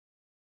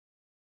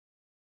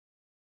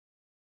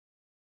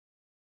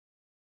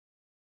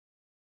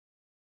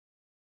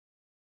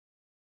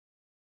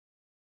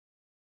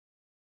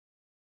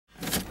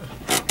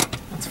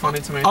funny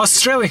to me.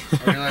 Australia. Are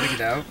we allowed to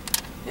get out?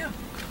 Yeah.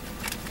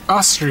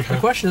 Austria. The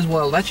question is,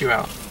 will it let you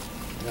out?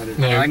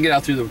 No. I can get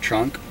out through the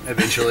trunk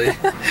eventually.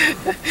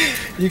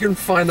 You can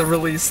find the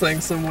release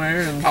thing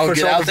somewhere and I'll push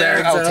get all out the there,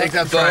 bags I'll out. take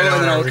that bow,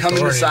 and then I'll come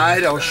in the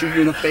side, I'll shoot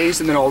you in the face,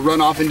 and then I'll run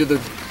off into the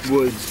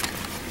woods.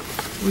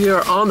 We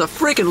are on the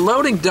freaking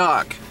loading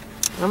dock.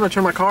 I'm gonna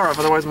turn my car off,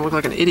 otherwise I'm gonna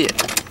look like an idiot.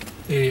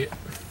 Idiot.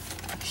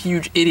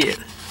 Huge idiot.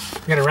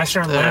 We got a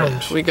restaurant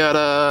lounge. We got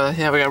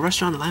a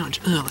restaurant lounge.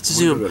 Let's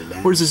zoom.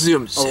 Where's the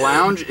zoom? A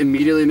lounge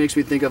immediately makes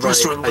me think of like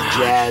Restaurant a lounge.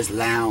 jazz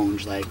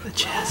lounge, like The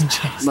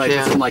jazz. like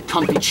some like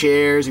comfy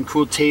chairs and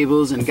cool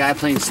tables and a guy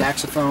playing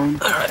saxophone. And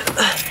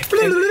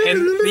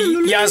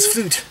the Yaz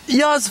flute.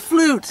 Yaz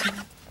flute.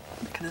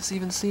 Can I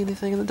even see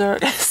anything in the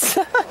dark?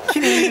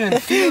 Can you even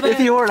feel that? If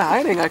you weren't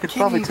hiding, I could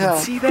probably tell.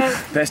 See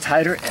that? Best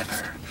hider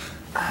ever.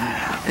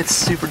 It's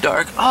super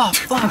dark. Oh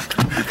fuck.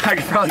 I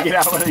could probably get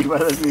out with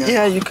one of those.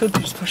 Yeah, you could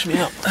just push me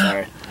out.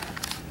 Sorry.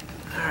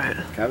 Alright.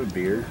 Can I have a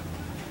beer?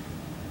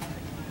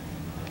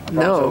 I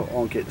No.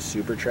 won't get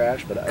super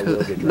trash, but I will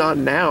get drunk. Not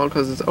now,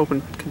 because it's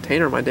open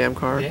container in my damn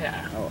car.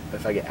 Yeah. Oh,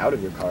 if I get out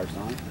of your car, it's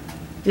not.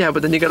 Yeah,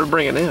 but then you gotta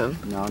bring it in.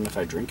 No, and if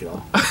I drink it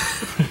all.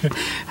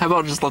 How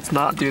about just let's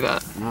not do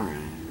that? Alright.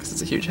 Because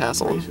it's a huge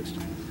hassle. Racist.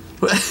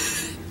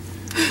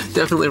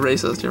 Definitely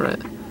racist, you're right.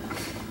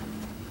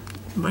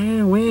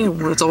 Man,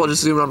 it's all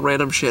just zooming on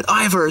random shit.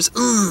 Ivers!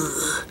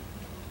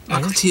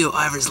 Mukilteo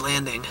Ivers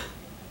Landing.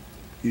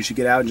 You should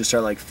get out and just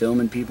start like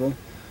filming people.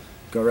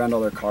 Go around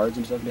all their cards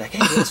and stuff and be like,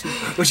 hey,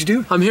 what you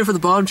do? I'm here for the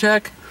bomb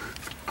check.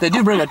 They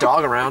do bring a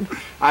dog around.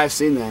 I've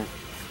seen that.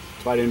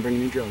 That's why I didn't bring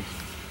any drugs.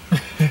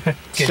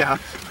 Yeah.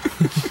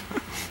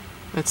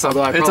 It's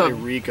Although I a probably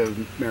reek of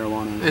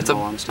marijuana. it's in a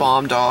all honesty.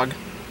 bomb dog.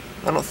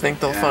 I don't think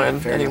they'll Yeah,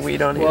 find fair any enough.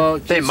 weed on here. Well,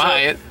 They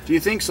might. Do you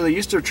think so? They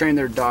used to train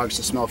their dogs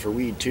to smell for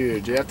weed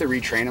too. Do you have to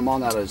retrain them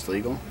on that it's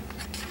legal?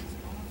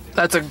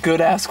 That's a good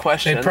ass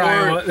question. They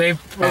probably When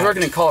I was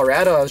working in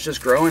Colorado, I was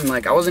just growing,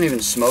 like I wasn't even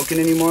smoking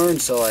anymore,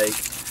 and so like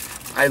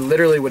I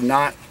literally would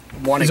not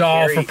want to It's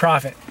all carry. for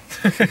profit.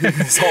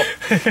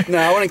 No,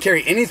 I wouldn't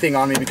carry anything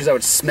on me because I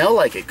would smell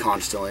like it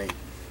constantly,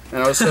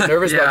 and I was so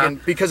nervous about getting,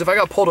 because if I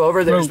got pulled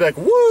over, they'd just be like,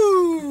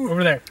 "Woo!"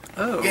 Over there.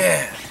 Oh.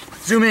 Yeah.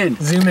 Zoom in.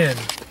 Zoom in.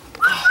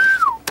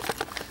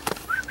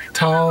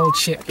 Tall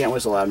chick. Can't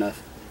whistle loud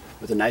enough.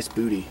 With a nice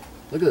booty.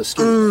 Look at the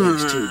skin of the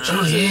legs too.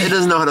 Jesus. It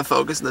doesn't know how to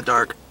focus in the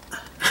dark.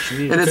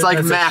 And it's like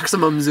That's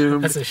maximum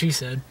zoom. That's what she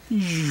said.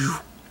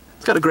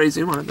 It's got a great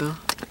zoom on it though.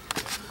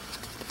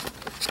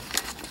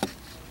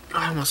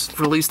 I almost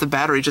released the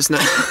battery just now.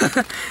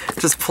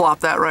 Just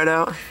plop that right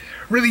out.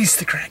 Release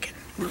the Kraken.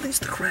 Release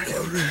the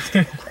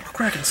Kraken.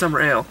 Kraken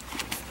summer ale.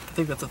 I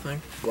think that's a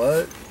thing.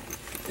 What?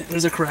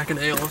 There's a Kraken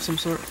ale of some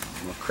sort.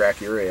 I'm gonna crack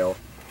your ale.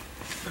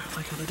 I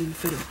like how that didn't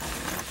fit him.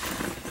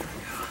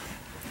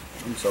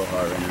 I'm so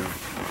hot right now.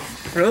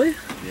 Really?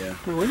 Yeah.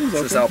 The window's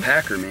It's this open.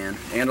 alpaca, man.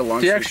 And a long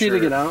Do you sleeve actually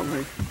need to shirt. get out?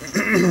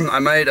 Like, I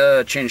might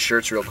change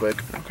shirts real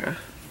quick. okay.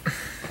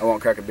 I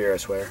won't crack a beer, I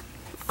swear.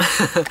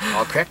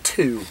 I'll crack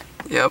 2.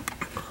 Yep.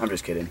 I'm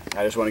just kidding.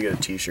 I just want to get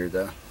a t-shirt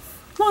though.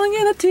 Wanna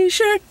get a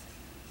t-shirt?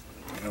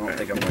 I don't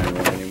think I'm wearing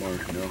one anymore,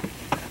 no.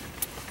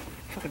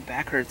 Fucking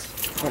back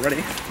hurts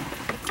already.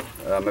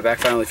 My back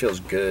finally feels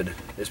good.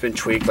 It's been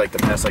tweaked like the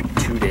past like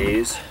 2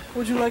 days.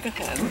 Would you like a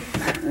hat?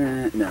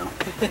 No.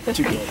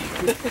 Too gay.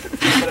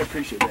 But I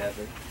appreciate the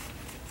effort.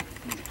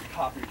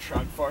 Pop your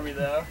trunk for me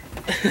though.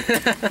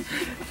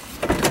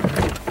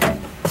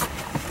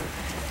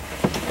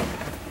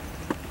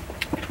 I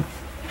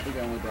think I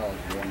only bought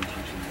like 1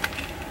 t-shirt.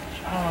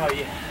 Oh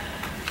yeah.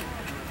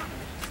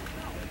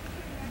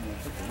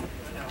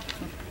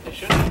 It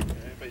should be,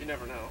 but you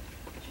never know.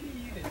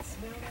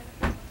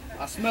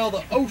 I smell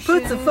the ocean.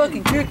 Put some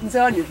fucking chickens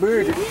on your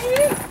burger. Are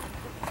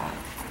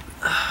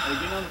we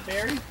getting on the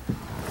ferry?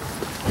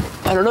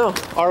 I don't know.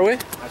 Are we?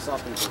 I saw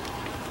people.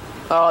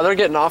 Oh, they're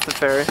getting off the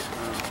ferry.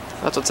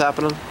 That's what's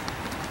happening.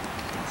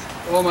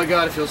 Oh my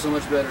god, it feels so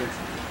much better.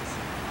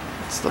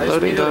 It's the I just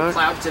loading needed a dock.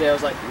 cloud today. I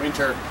was like,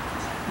 winter.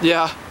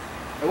 Yeah.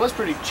 It was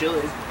pretty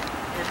chilly.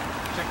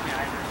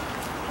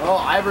 Oh,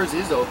 Ivers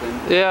is open.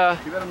 Yeah.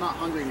 Too bad I'm not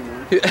hungry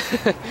anymore. You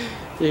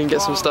can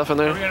get some stuff in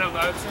Are we there. gonna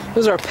load some? This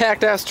is our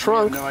packed ass I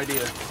trunk. have no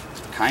idea.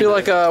 I feel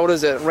like, what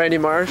is it? Randy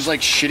Marsh? It's like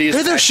shittiest.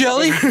 Hey there,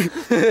 Shelly!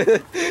 Hey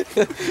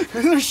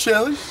there,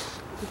 Shelly.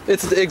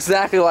 It's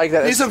exactly like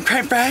that. Need some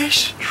creme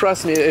fraiche?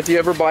 Trust me, if you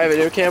ever buy a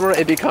video camera,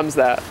 it becomes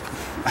that.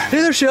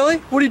 Hey there, Shelly!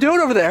 What are you doing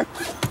over there?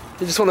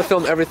 You just want to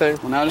film everything.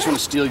 Well, now I just want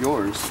to steal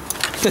yours.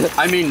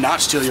 I mean,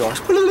 not steal yours.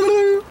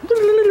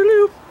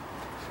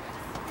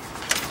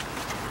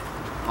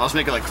 I'll just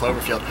make it like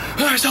Cloverfield.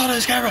 I saw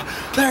this camera.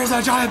 There's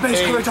a giant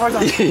bass coming towards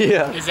us.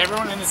 Yeah. Is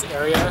everyone in this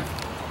area,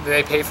 do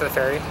they pay for the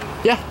ferry?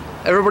 Yeah.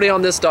 Everybody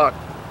on this dock.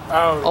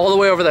 Oh, All the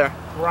way over there.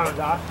 we're on a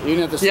dock?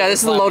 Even at the Yeah, Silver this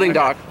is the Cloud loading Inn.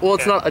 dock. Well,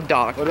 it's Okay. not a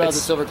dock. What about the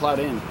It's- Silver Cloud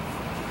Inn?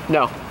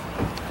 No.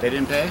 They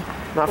didn't pay?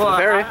 Not for Well, the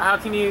ferry. how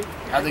can you,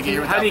 How'd they get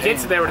here how do you without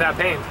get to there without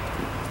paying?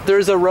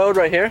 There's a road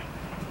right here.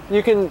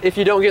 You can, if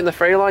you don't get in the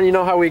ferry line, you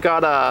know how we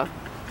got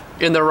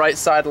in the right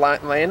side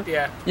lane.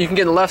 Yeah. You can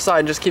get in the left side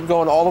and just keep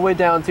going all the way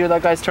down to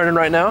that guy's turning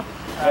right now.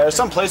 There's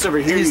some place over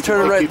here. He's you can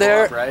turning pick right people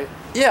there. Up, right?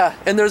 Yeah,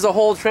 and there's a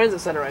whole transit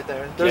center right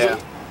there. There's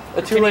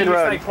a 2-lane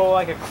road. Like pull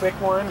like a quick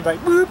one, like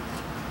boop.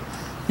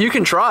 You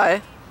can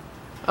try.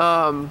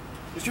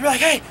 Just be like,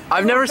 hey.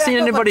 I've never seen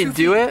anybody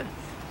do it,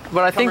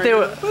 but I think they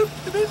would. I don't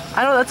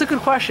know. That's a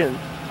good question.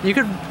 You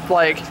could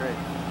like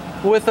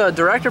with a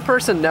director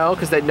person, no,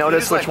 because they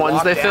notice which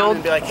ones they filled.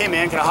 And be like, hey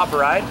man, can I hop a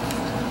ride?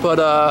 But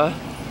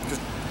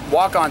just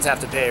walk-ons have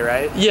to pay,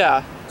 right?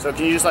 Yeah. So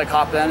can you just like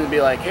hop in and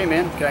be like, hey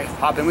man, can I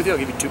hop in with you? I'll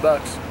give you $2.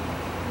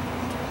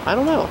 I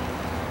don't know.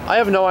 I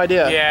have no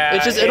idea. Yeah.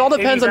 It all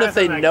depends on if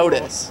they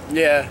notice. Cool.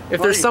 Yeah.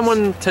 If there's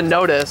someone to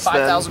notice,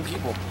 5,000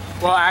 people.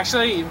 Well,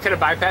 actually, you could have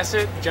bypassed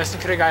it. Justin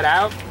could have got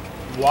out,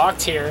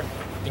 walked here.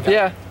 And got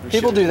yeah,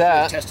 people do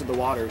that. Tested the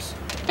waters.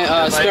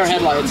 Spare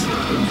headlights.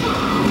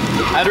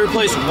 I had to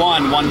replace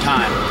one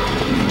time.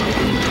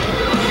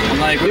 I'm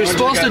like, you're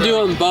supposed to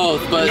do them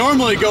both, but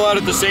normally go out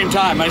at the same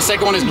time. My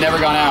second one has never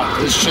gone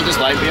out. Should this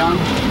light be on?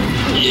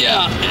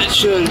 Yeah, it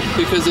should,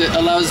 because it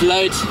allows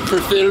light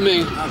for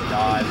filming. Oh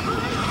God.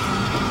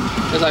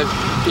 Because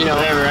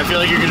whatever. I feel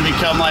like you're gonna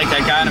become like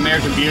that guy in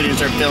American Beauty and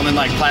start filming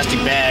like plastic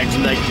bags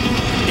and like,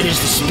 it is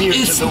the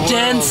spirit of the world. It's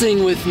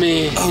dancing with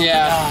me. Oh,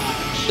 yeah.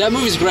 That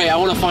movie's great. I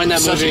want to find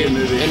that movie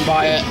and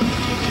buy it.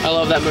 I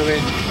love that movie.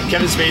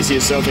 Kevin Spacey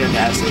is so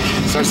fantastic.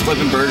 Starts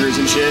flipping burgers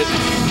and shit.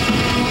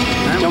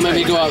 Don't make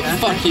me go out.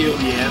 Fuck you.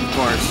 Yeah, of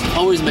course.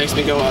 Always makes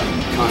me go out.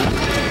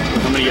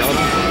 I'm gonna yell at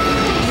him.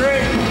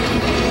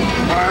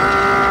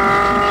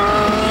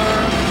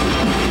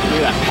 Look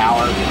at that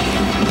power.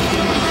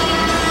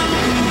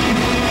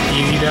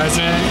 Easy does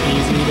it.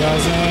 Easy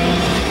does it.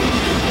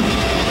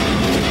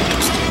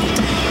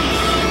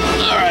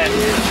 All right.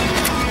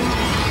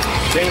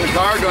 Taking the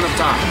car, going up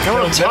top.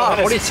 Going up top?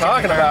 What are you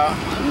talking about?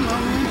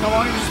 How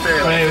long is this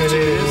ferry?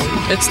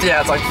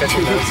 It's like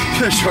 15 minutes.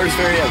 The shortest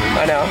ferry ever.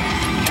 I know.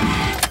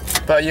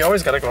 But you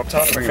always gotta go up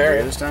top of the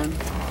ferry. This time?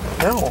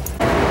 No.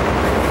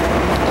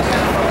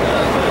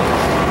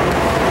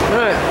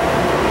 Alright.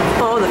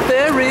 Oh, the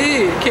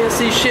ferry! Can't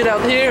see shit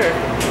out here.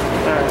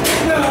 Alright.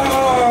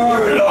 No!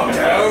 We're locked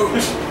out!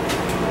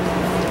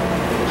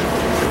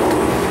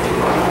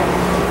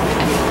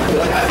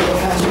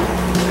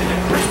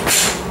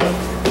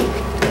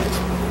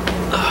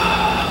 I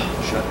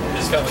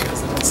just felt like it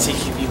was a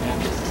CQB map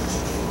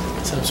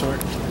of some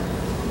sort.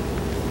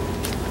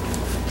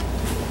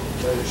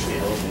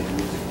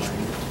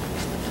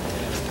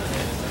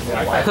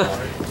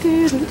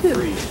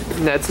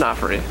 No, it's not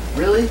free.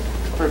 Really?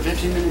 For a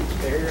 15-minute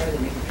ferry ride, they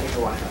make you pay for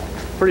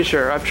Wi-Fi? Pretty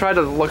sure. I've tried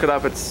to look it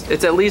up.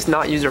 It's at least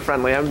not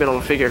user-friendly. I haven't been able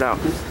to figure it out.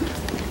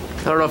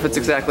 I don't know if it's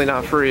exactly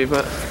not free,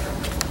 but...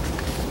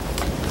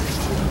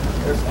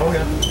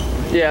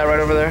 Yeah, right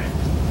over there.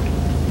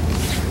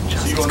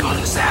 Just go to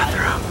the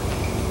bathroom.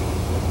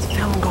 Let's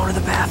film him going to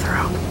the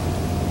bathroom.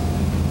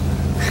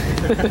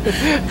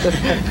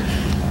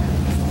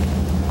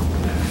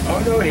 Oh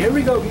no, here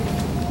we go.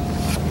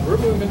 We're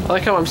moving. I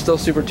like how I'm still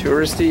super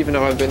touristy, even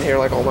though I've been here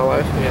like all my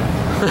life. Yeah.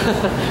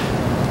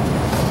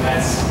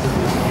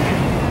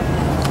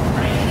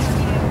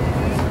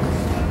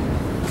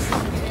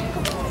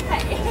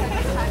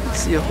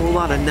 See a whole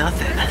lot of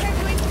nothing.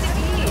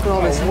 Look at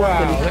all this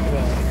Wow, look at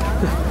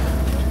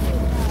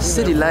that.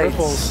 city lights.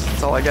 Ripples.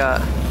 That's all I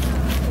got.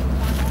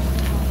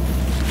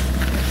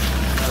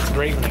 That's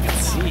great when I can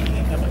see.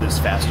 It's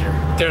faster.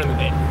 During the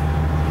day.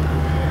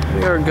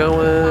 We are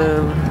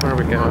going. Where are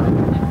we going?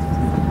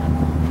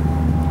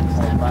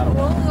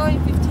 We're only going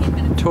 15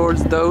 minutes.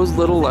 Towards those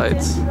little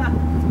lights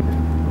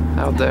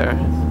out there.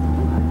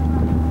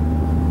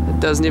 It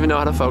doesn't even know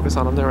how to focus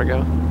on them. There we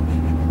go.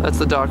 That's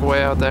the dock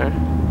way out there.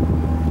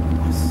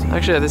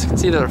 Actually, I can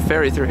see there's a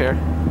ferry through here.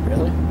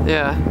 Really?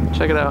 Yeah,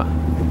 check it out.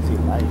 See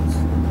lights.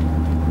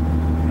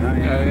 Oh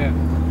yeah.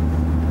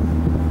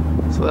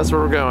 So that's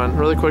where we're going.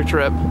 Really quick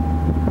trip.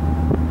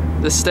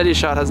 This steady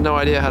shot has no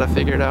idea how to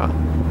figure it out.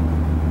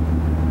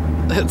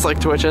 It's like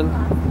twitching.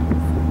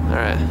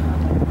 Alright.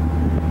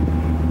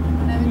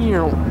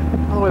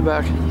 All the way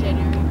back.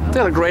 It's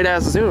got a great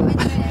ass zoom.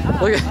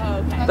 Look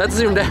at that's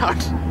zoomed out.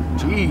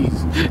 Jeez.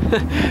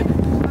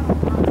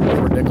 That's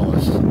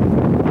ridiculous.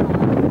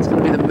 It's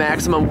gonna be the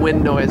maximum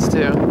wind noise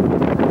too.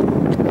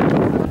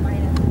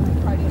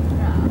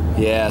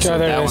 Yeah, so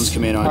there that it one's is.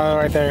 Camino. Oh,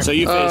 right there. So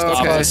you face the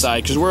okay. opposite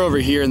side, because we're over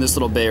here in this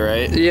little bay,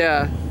 right?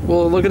 Yeah.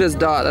 Well, look at his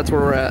dot. That's where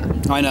we're at.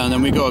 I know, and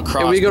then we go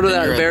across. And we go to but then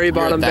that you're at- very you're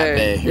at bottom that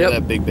bay. You're Yep. at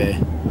that big bay.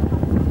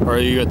 Or are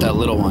you at that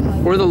little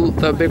one? We're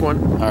the big one.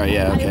 Alright,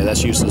 yeah, okay,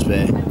 that's Useless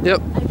Bay.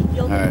 Yep.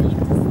 Alright.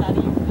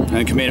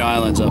 And Camino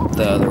Island's up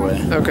the other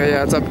way. Okay,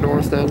 yeah, it's up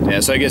north then. Yeah,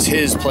 so I guess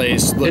his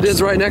place looks, It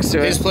is right next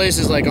to his it. place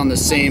is like on the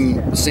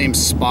same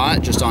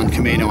spot, just on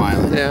Camino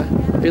Island. Yeah.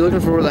 Are you looking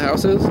for where the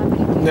house is?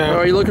 No. Or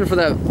are you looking for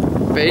that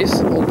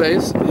base, old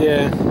base?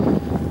 Yeah.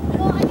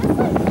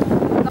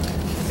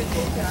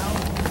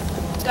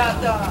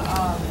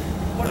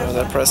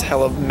 I press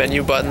hella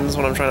menu buttons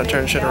when I'm trying to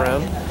turn shit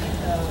around.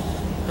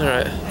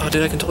 Alright. Oh,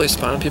 dude, I can totally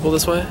spawn people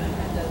this way.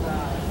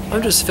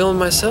 I'm just filming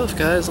myself,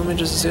 guys. Let me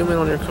just zoom in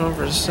on your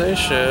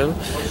conversation.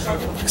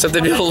 Except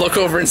they'd be able to look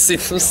over and see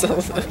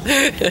themselves.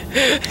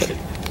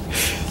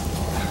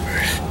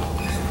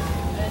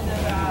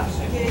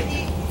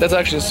 That's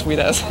actually a sweet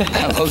ass.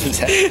 I love his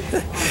head.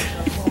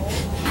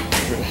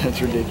 That's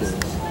ridiculous,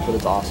 but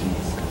it's awesome.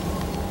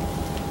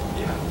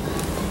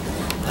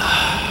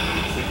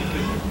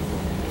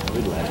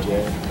 We left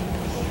yet?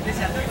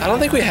 I don't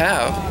think we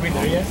have. Are we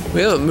there yet?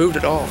 We haven't moved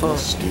at all, huh?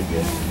 That's stupid.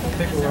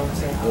 I think we're on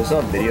set. There's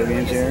not video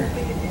games here.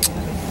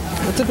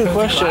 That's a good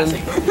question.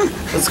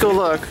 Let's go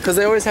look, because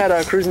they always had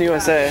Cruising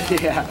USA.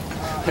 Yeah.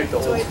 Like the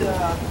old school.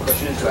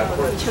 Question is, do I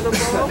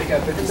think I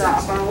picked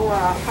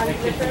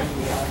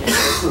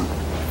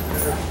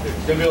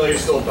Gonna be like,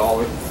 still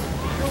 $1.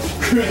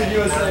 Cruising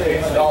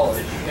USA,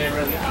 $1.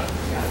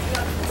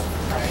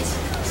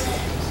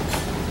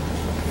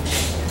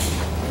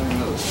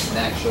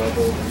 Snack shop.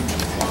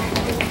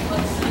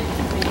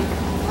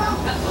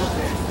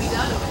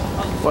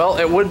 Well,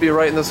 it would be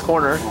right in this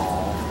corner,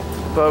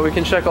 but we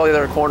can check all the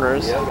other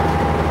corners. Yeah.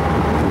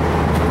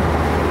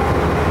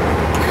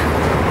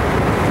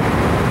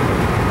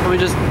 Let me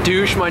just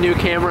douche my new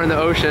camera in the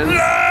ocean.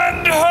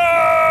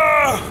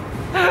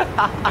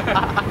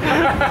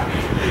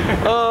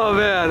 Oh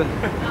man.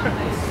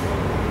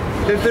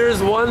 If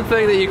there's one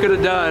thing that you could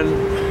have done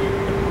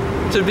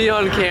to be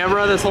on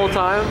camera this whole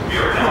time,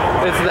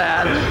 it's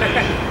that.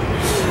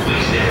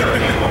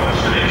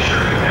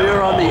 We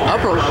are on the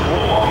upper level.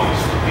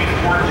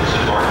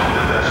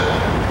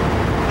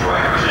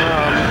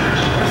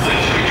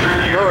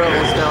 Lower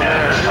level's down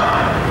there.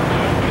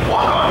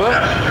 But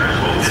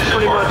it's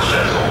pretty much.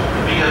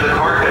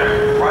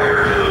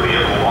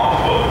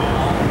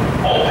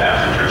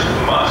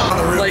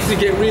 Like to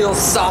get real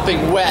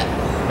sopping wet.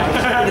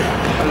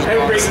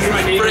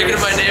 Break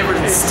into my neighbors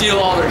and steal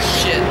all their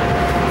shit.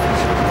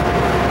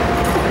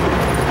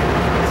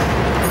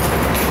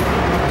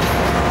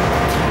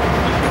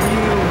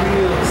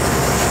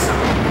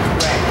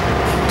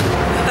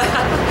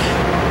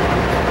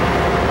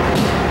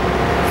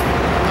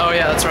 Oh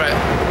yeah, that's right.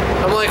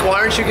 I'm like, why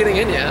aren't you getting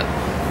in yet?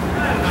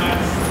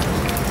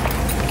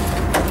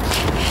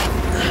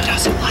 He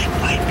doesn't like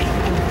white people.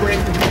 Break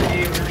the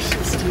neighbors,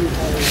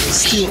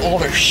 Steal all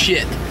their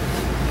shit.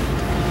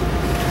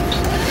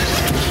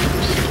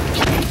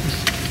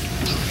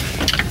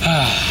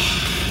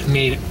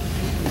 Made it.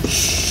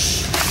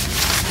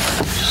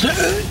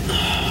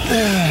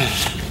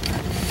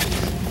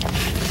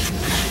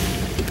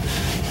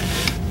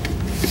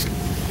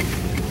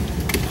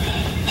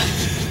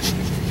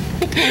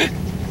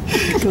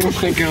 Oh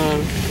my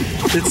god.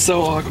 It's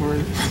so awkward.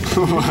 I'm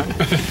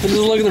just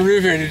looking in the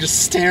roof here and you're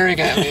just staring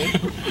at me.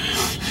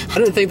 I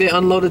didn't think they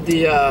unloaded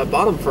the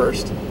bottom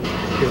first.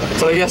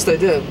 So I guess they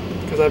did,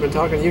 because I've been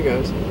talking to you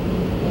guys.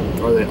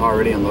 Or they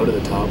already unloaded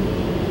the top.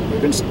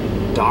 We've been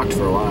docked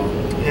for a while.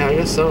 Yeah, I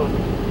guess so.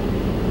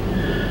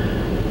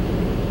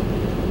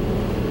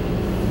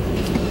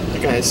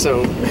 That guy is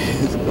so,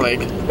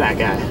 like... That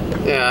guy.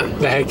 Yeah.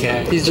 That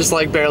guy. He's just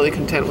like barely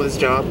content with his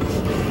job.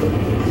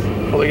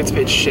 Probably gets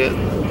paid shit.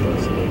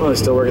 Well, he's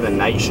still working the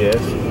night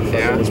shift.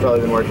 Yeah. He's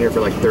probably been working here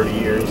for like 30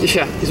 years.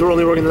 Yeah, he's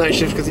only working the night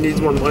shift because he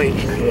needs more money.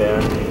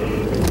 Yeah.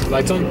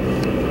 Lights on?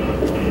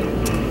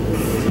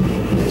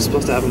 You're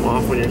supposed to have them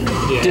off when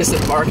you're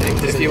disembarking,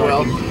 if you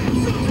will.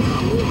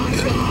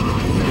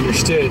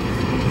 Understood.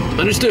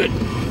 Understood.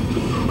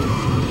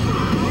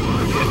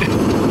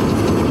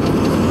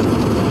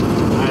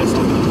 Alright, so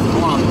I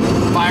want a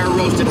fire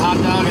roasted hot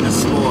dog and a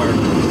s'more.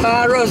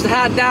 Roasted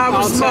hot dog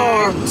with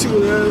s'more. Two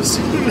of those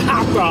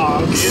hot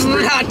dogs.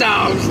 Hot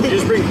dogs. You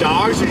just bring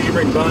dogs or do you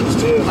bring buns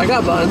too? I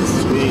got buns.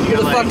 Sweet. You Who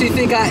got the fuck do you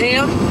think I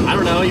am? I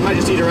don't know, you might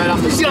just eat it right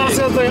off the You stick.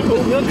 also have the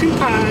oatmeal cream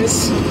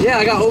pies. Yeah,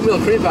 I got oatmeal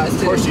cream pies too.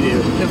 Of course you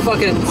do. And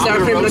fucking sour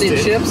gonna cream and roast onion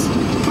it. chips.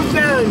 Put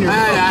that on your I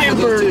had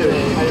fucking those too.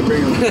 birthday. I didn't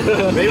bring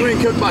them. Maybe we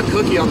can cook my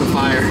cookie on the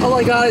fire. All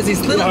I got is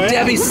these little Oh, yeah.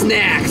 Debbie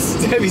snacks.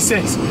 Debbie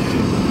says,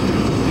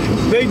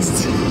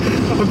 thanks.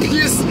 I'm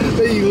pissed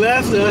that you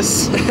left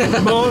us.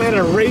 Mom had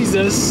to raise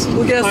us.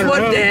 Well, guess on her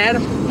what, own. Dad?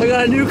 I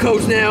got a new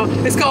coach now.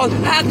 It's called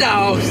Hot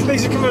Dogs.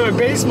 Thanks for coming to my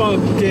baseball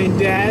game,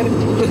 Dad.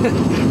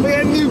 We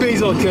got a new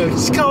baseball coach.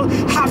 It's called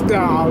Hot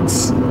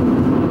Dogs.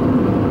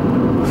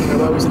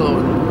 Why are we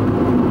slowing?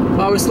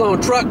 Why are we slowing?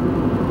 Truck.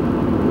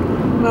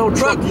 Come on,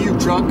 truck. Truck you,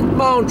 truck.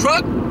 Come on,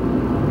 truck.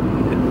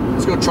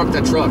 Let's go truck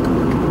that truck.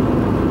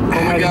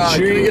 Oh my god,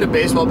 can we get a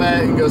baseball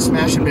bat and go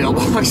smashing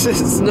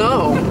mailboxes?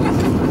 No.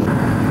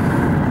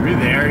 Are we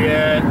there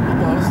yet?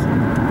 Almost.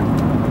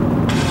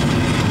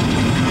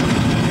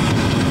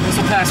 This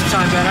will pass your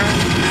time better.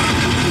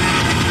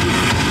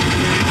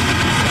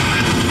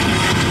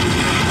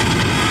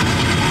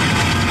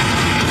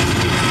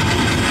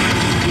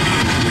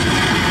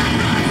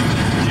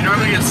 Do you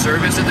normally get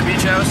service at the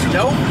beach house?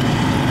 Nope.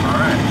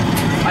 Alright.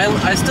 I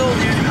used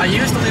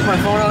to leave my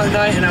phone on at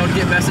night and I would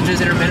get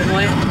messages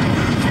intermittently,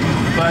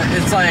 but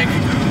it's like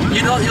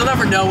you'll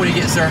never know when you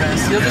get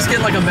service. You'll just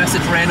get like a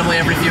message randomly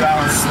every few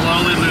hours.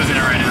 Slowly losing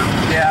it right now.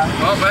 Yeah.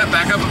 Well,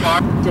 back up a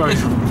bar. Sorry.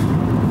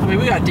 I'm mean,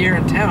 we got deer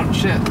in town.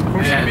 Shit. Of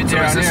course Yeah, there'd be so deer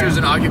my out here. sister's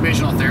an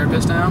occupational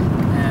therapist now,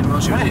 and while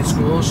she was in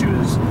school, she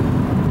was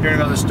hearing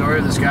about the story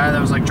of this guy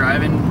that was like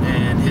driving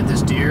and hit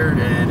this deer,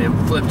 and it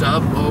flipped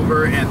up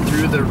over and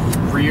through the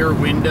rear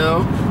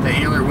window. The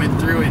antler went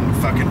through and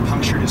fucking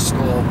punctured his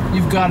skull,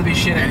 You've got to be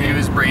shitting and me. he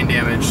was brain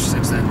damaged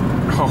since then.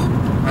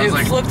 Oh, I It was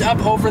like, flipped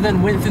up over,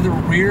 then went through the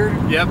rear.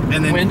 yep,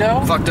 and then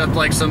window? fucked up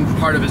like some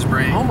part of his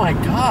brain. Oh my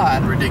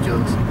god.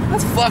 Ridiculous.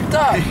 That's fucked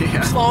up.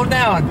 Yeah. Slow him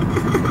down.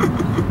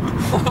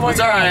 Oh my It's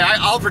all God. right.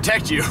 I'll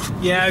protect you.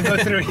 Yeah, go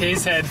through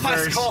his head My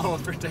first. skull will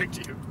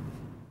protect you.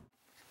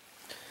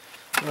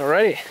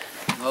 Alrighty.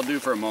 I'll do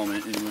for a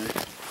moment anyway.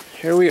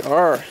 Here we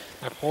are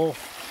That pole.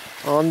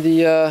 on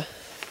the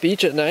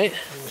beach at night.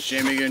 Is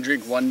Jamie gonna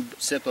drink one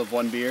sip of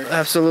one beer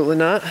Absolutely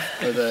not.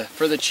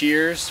 for the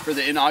cheers for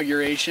the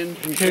inauguration?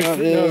 That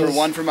Or is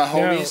one for my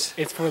homies?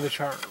 No, it's for the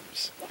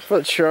charms. for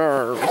the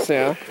charms,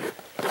 yeah.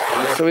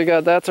 So we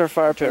got, that's our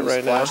fire pit Turn this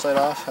right now. flashlight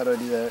off. How do I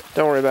do that?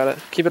 Don't worry about it.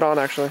 Keep it on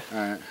actually. All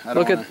right. I don't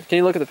Look at, can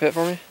you look at the pit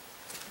for me?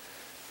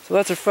 So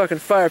that's our fucking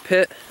fire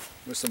pit.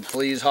 with some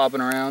fleas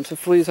hopping around. Some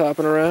fleas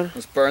hopping around.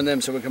 Let's burn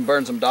them so we can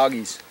burn some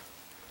doggies.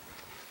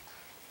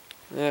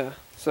 Yeah.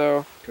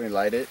 So Can we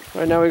light it?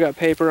 right now we got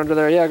paper under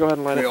there. Yeah, go ahead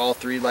and light Can we it. all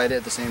three light it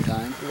at the same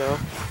time? No.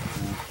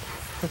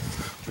 Do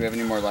we have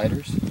any more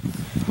lighters?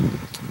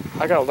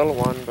 I got a little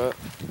one, but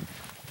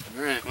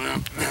All right.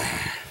 Well.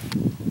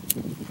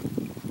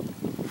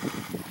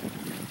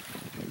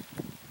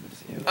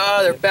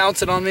 Oh, they're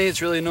bouncing on me.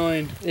 It's really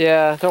annoying.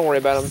 yeah, don't worry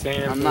about them.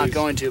 Sand, I'm not please.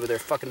 going to, but they're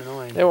fucking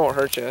annoying. They won't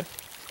hurt you.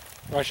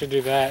 I should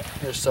do that.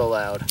 They're so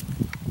loud.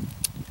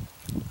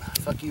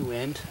 Fuck you,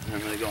 wind. I'm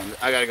gonna go.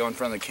 I gotta go in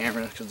front of the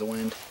camera because of the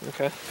wind.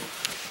 Okay.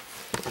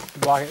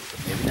 Block it.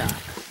 Maybe not.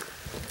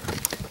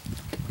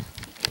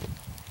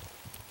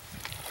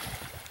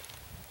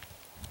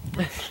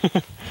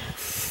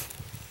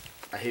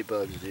 I hate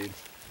bugs, dude.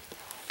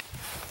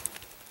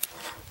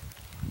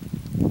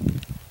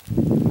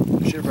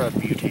 I should have brought a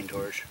butane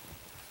torch.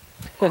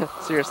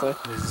 Seriously.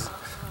 This is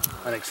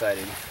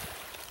unexciting.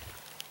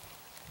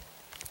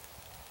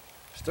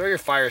 Just throw your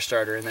fire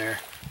starter in there.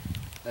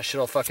 That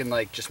shit'll fucking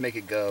like just make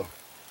it go.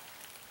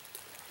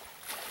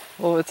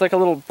 Well, it's like a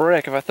little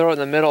brick. If I throw it in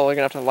the middle, you're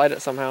gonna have to light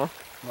it somehow.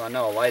 Well,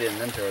 no, I'll light it and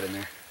then throw it in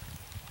there.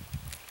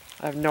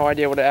 I have no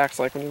idea what it acts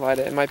like when you light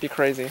it. It might be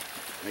crazy.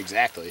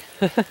 Exactly.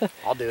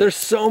 I'll do There's it.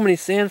 so many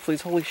sand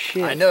fleas. Holy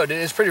shit. I know, dude.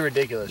 It's pretty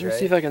ridiculous, Let me right?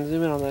 see if I can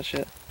zoom in on that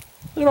shit.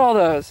 Look at all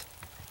those.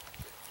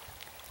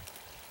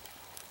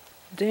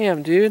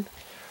 Damn, dude.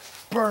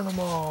 Burn them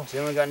all. Has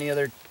anyone got any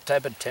other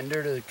type of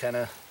tinder to kind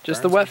of?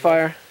 Just the wet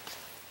fire.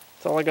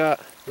 That's all I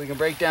got. We can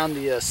break down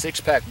the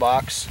 6-pack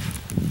box.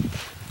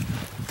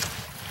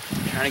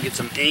 Trying to get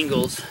some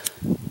angles.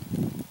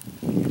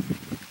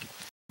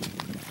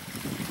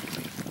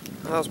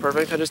 That was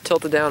perfect. I just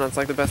tilted down. It's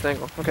like the best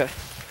angle. Okay.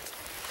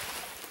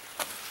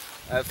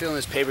 I have a feeling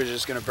this paper is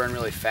just gonna burn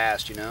really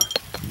fast, you know?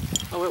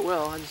 Oh, it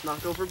will. I just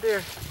knocked over a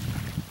beer.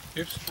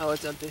 Oops. Oh,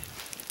 it's empty.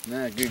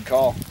 Yeah, good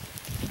call.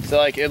 So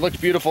like, it looked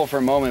beautiful for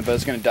a moment, but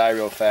it's gonna die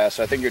real fast.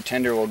 So I think your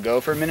tinder will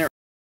go for a minute.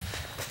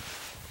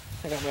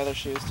 I got my other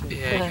shoes too.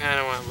 Yeah, I kind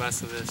of want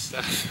less of this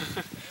stuff.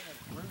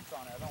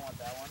 I don't want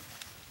that one.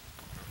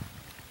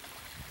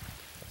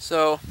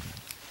 So,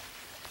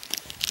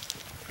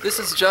 this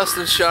is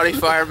Justin's shoddy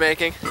fire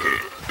making.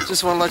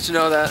 Just want to let you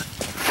know that.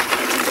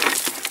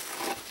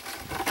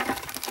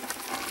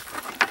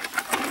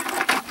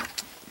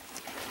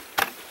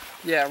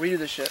 Yeah, redo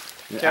this shit.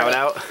 Tear it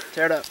up.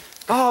 Tear it up.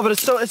 Oh, but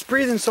it's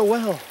breathing so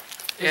well.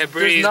 Yeah, There's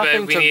breeze,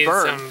 nothing but we to need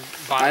burn. some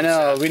bottom I know.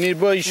 stuff. We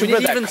need. Well, you should need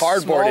put that even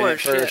cardboard in smaller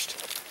it first.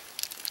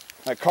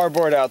 That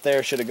cardboard out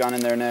there should have gone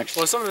in there next.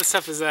 Well, some of the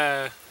stuff is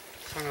kind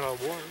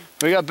of warm.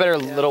 We got better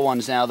little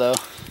ones now, though.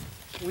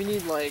 We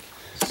need like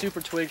super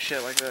twig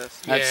shit like this.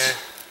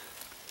 That's-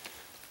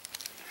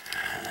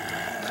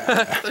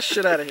 Get the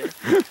shit out of here.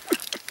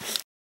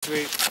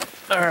 Sweet.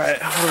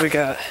 Alright, what do we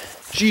got?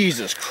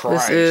 Jesus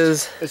Christ. This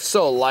is It's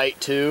so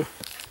light too.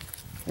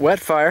 wet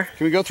fire.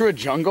 Can we go through a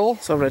jungle?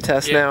 So I'm gonna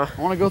test Yeah.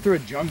 I want to go through a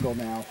jungle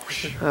now.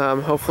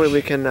 now. Hopefully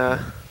we can I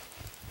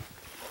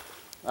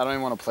don't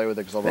even want to play with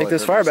it because I'll Make probably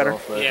this hurt fire better.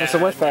 myself, but Yeah, It's a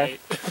wet fire.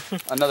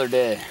 right. Another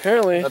day.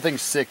 apparently That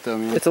thing's sick though,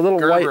 man. It's a little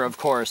Gerber, white- of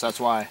course. That's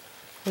why.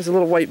 there's a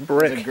little white It's a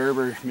brick.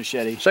 Gerber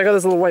machete. Check out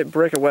this little white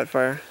brick of wet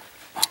fire.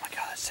 Oh my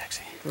god, that's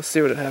sexy. Let's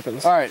see what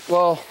happens. All right,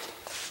 well,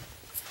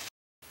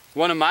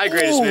 One of my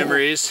greatest Ooh.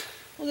 memories.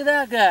 Look at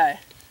that guy.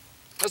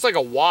 That's like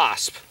a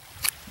wasp.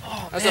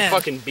 Oh, That's man. a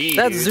fucking bee,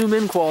 That's dude. zoom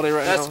in quality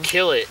right That's now.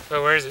 kill it.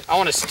 But where is it? I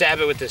want to stab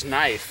it with this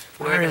knife.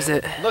 Where is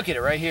it? look at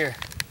it right here.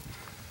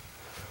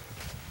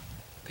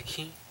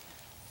 Bikini.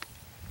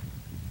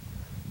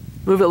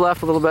 Move it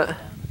left a little bit.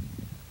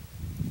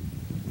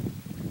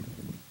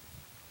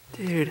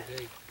 Dude,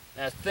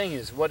 That thing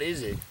is, what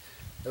is it?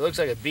 It looks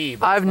like a bee.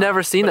 But I've it's not-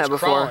 never seen but that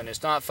it's before. Crawling.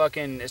 It's not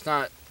fucking. It's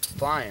not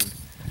flying.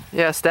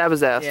 yeah, stab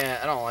his ass. Yeah,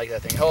 I don't like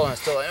that thing. Hold on,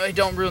 still. Hey,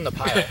 don't ruin the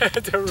pile.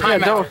 Don't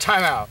Time Yeah, out. don't.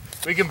 Time out.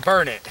 We can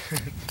burn it.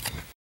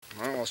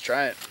 All right, let's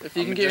try it. If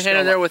you I'm can get your just hand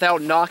in gonna- there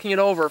without knocking it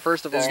over,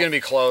 first of all. This is gonna be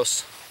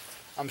close.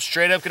 I'm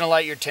straight up gonna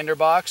light your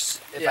tinderbox.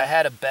 If Yeah. I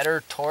had a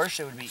better torch,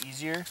 it would be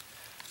easier.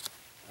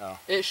 Oh.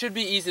 It should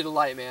be easy to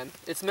light, man.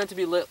 It's meant to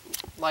be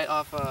light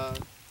off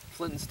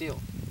flint and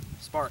steel,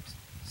 sparks.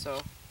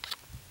 So.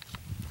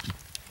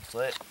 It's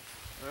lit.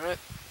 All right.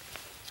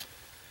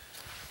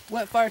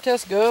 Wet fire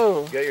test,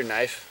 go. You got your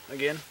knife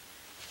again?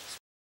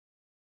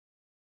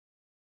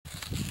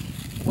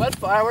 Wet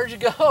fire, where'd you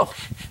go?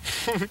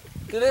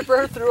 Did it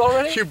burn through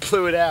already? You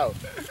blew it out.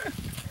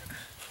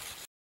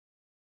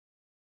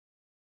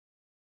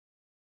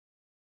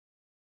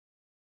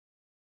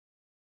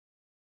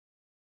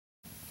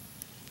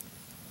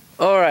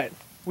 All right,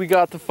 we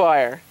got the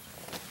fire.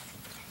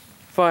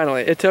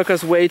 Finally, it took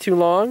us way too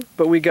long,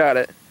 but we got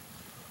it.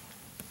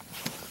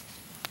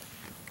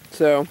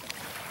 So,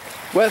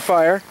 wet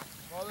fire,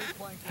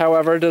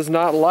 however, does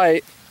not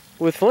light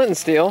with flint and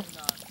steel.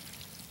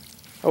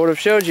 I would have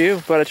showed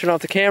you, but I turned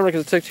off the camera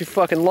because it took too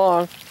fucking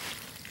long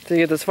to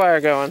get this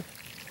fire going.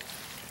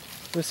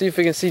 Let's see if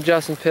we can see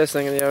Justin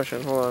pissing in the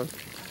ocean. Hold on.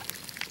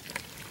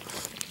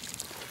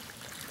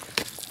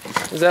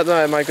 Is that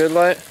my good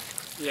light?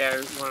 Yeah,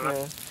 one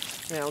Yeah.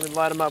 Yeah, let me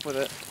light him up with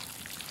it.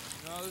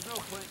 No, there's no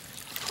point.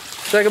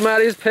 Check him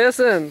out, he's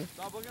pissing.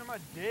 Stop looking at my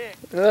dick.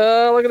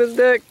 Oh, look at his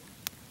dick.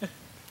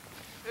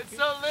 It's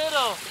so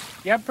little.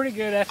 You have pretty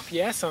good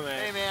FPS on that.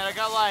 Hey man, I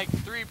got like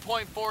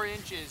 3.4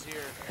 inches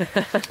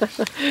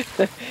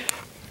here.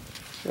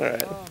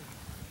 Alright.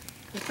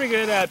 It's pretty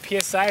good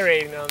PSI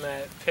rating on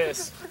that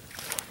piss.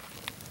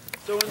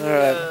 So when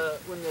Alright.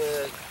 when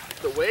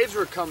the waves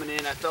were coming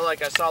in, I felt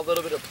like I saw a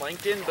little bit of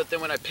plankton, but then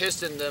when I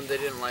pissed in them, they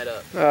didn't light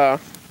up. Oh.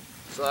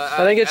 So I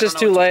think it's just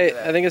too late.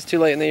 I think it's too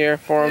late in the year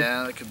for him.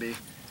 Yeah, that could be.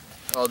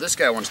 Oh, this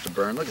guy wants to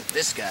burn. Look at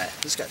this guy.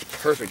 This guy's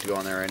perfect to go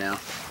on there right now.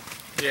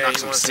 Yeah, Knock you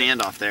some want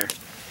sand off there.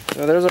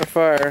 Oh, there's our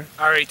fire.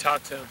 I already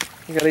talked to him.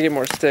 You gotta get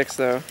more sticks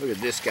though. Look at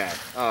this guy.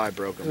 Oh, I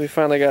broke him. We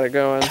finally got it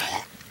going.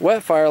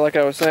 Wet fire, like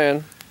I was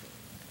saying,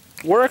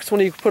 works when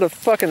you put a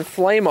fucking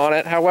flame on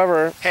it.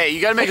 However, Hey,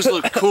 you gotta make us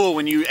look cool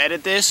when you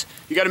edit this.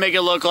 You gotta make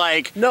it look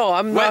like no,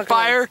 I'm wet not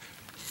gonna- fire,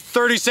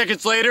 30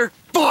 seconds later,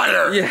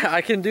 fire! Yeah,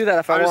 I can do that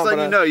if I I'm want. just letting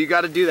but you know, you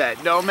gotta do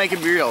that. Don't make it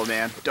real,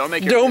 man. Don't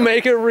make it real. Don't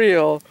make it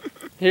real.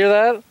 Hear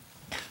that?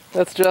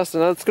 That's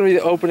Justin. That's gonna be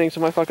the opening to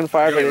my fucking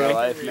fire Ruin my video.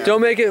 life, man.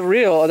 Don't make it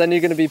real, and then you're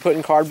gonna be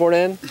putting cardboard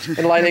in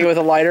and lighting it with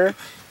a lighter.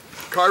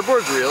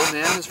 Cardboard's real,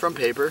 man. It's from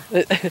paper.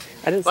 I didn't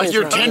say Like it's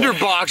your not tinder real.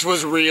 box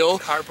was real.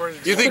 Cardboard.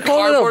 You think They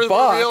call it a cardboard is more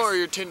box. real or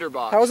your tinder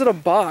box? How is it a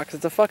box?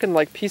 It's a fucking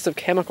like piece of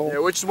chemical. Yeah,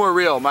 which is more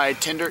real?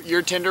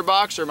 Your tinder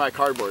box or my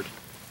cardboard?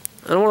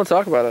 I don't want to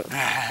talk about it.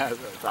 That's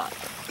what I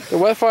thought. The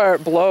wet fire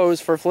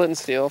blows for flint and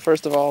steel.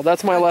 First of all,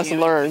 that's my lesson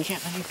learned.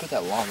 Can't let me put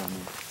that log on me.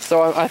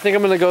 So I think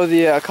I'm gonna go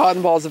the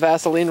cotton balls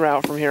Vaseline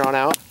route from here on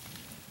out.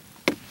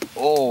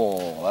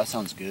 Oh, that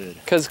sounds good.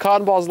 Because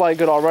cotton balls light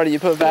good already. You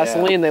put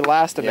Vaseline, they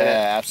last a minute,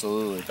 Yeah,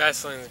 absolutely.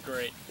 Vaseline's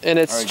great. and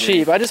it's I agree.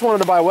 cheap. I just wanted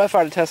to buy a wet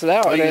fire to test it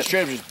out. Well, and you can it-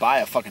 straight up just buy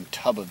a fucking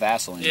tub of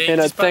Vaseline. Yeah, Yeah, you In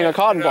a just thing buy of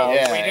cotton balls. we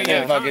and did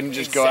then it. fucking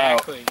just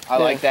Exactly. go out.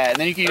 I like that. And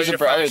then you can use Those it are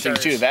for other fire things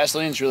too. starters.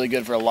 Vaseline's really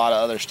good for a lot of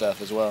other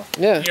stuff as well.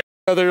 Yeah.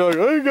 They're like,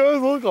 hey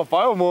guys, look, I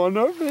found one.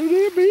 I'm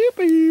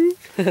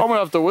gonna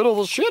have to whittle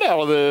the shit out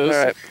of this.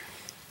 All right.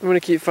 I'm gonna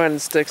keep finding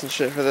sticks and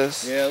shit for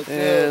this. Yeah, let's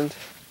and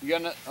You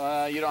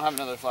got you don't have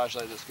another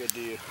flashlight that's good,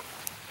 do you?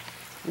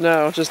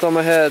 no, just on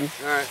my head.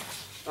 All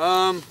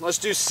right. Let's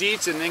do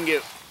seats and then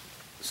get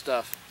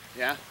stuff.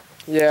 Yeah.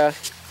 Yeah.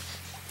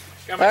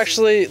 Got my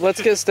Actually,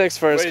 let's get sticks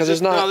first Wait, because is there's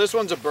this- not. No, this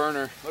one's a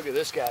burner. Look at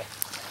this guy.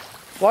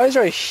 Why is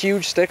there a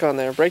huge stick on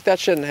there? Break that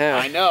shit in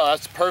half. I know,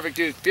 that's perfect,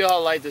 dude. Feel how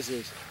light this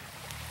is.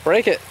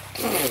 Break it.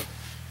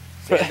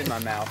 Sand in my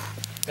mouth.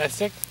 That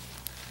stick?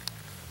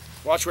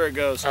 Watch where it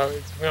goes. Oh,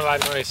 it's gonna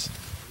loud noise.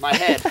 My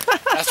head.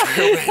 That's where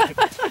it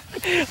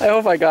went. I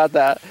hope I got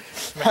that.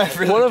 I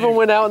really One of them do.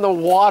 went out in the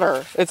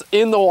water. It's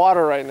in the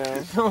water right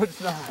now. No,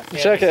 it's not.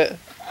 Check it.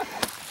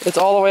 It's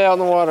all the way out in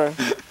the water.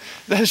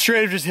 That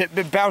straight just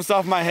bounced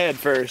off my head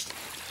first.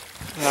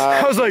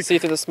 I was like, see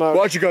through the smoke.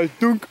 watch you guys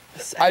dunk.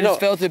 I No. just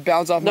felt it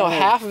bounce off No, my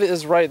head. half of it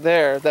is right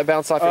there that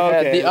bounced off your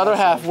head. Okay, The other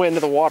that's half went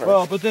into the water.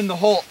 Well, but then the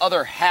whole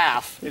other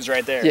half is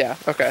right there. yeah,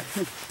 okay.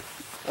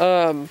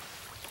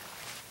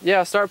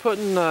 Yeah, start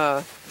putting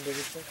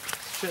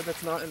shit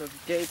that's not in a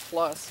gay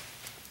plus.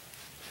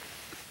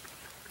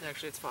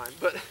 Actually, it's fine,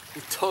 but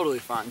Totally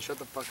fine. Shut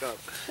the fuck up.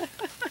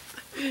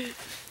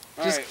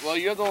 Alright, well,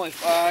 you're the only.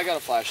 I got a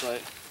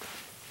flashlight.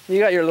 you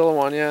got your little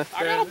one, yeah.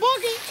 I got a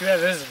buggy. Too bad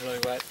this is really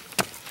wet.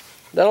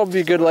 That'll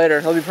be good later.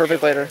 That'll be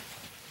perfect later.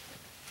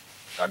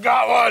 I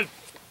got one.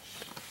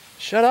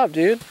 Shut up,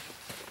 dude.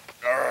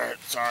 Alright,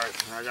 sorry.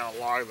 I got a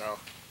log though.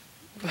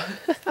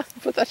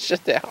 Put that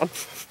shit down.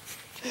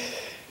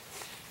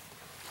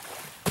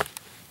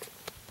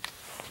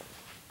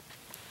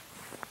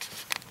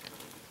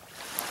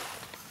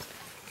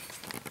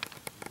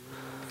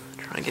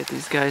 Trying to get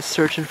these guys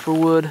searching for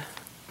wood.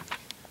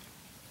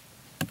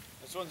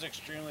 This one's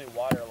extremely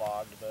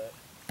waterlogged, but.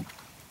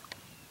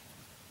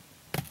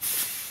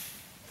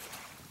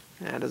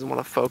 Yeah, it doesn't want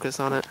to focus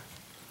on it.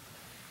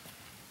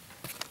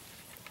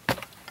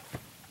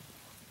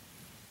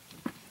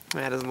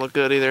 Man, it doesn't look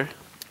good either.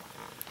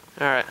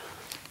 Alright.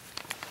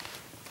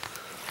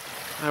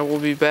 I will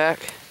be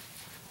back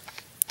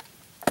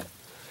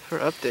for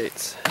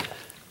updates.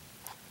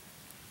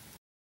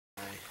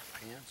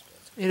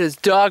 It is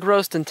dog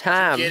roasting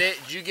time. Did you get it?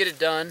 Did you get it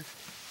done?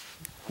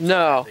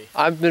 No,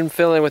 I've been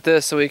filming with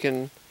this so we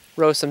can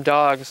roast some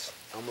dogs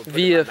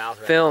via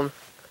film.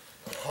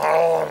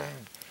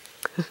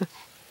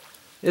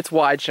 It's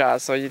wide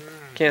shot, so you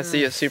can't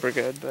see it super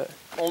good, but.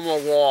 Oh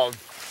my god.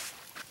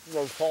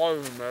 That's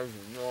probably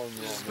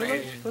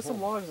amazing. Put some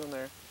logs in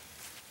there.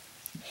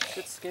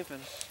 It's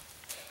skipping.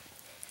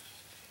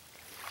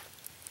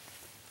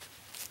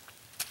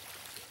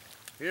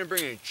 You didn't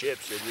bring any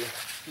chips, did you?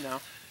 No.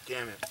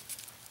 Damn it.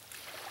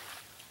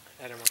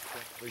 I don't want to.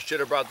 We should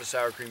have brought the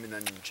sour cream and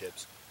onion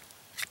chips.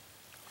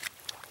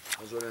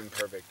 Those would have been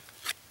perfect.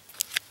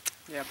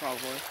 Yeah,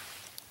 probably.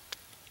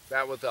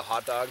 That with the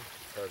hot dog,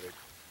 perfect.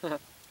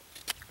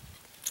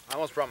 I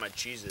almost brought my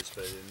cheeses,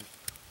 but I didn't.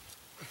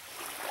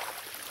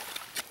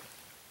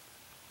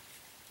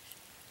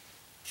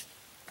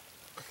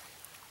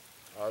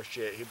 Oh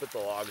shit, he put the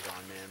logs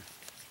on, man.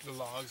 The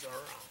logs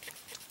are.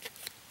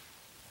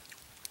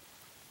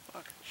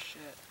 Fucking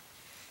shit.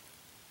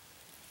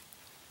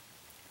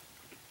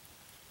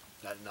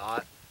 That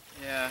knot?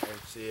 Yeah. I can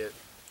see it.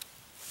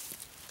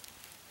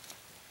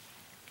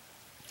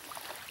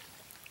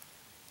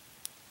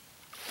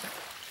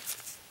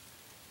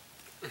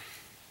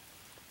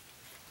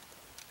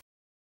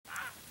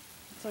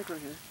 It's like right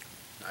here.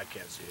 I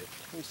can't see it.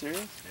 Are you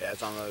serious? Yeah,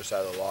 it's on the other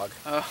side of the log.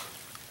 Oh.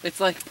 It's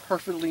like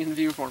perfectly in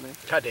view for me.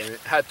 God damn it.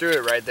 I threw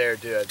it right there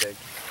too, I think.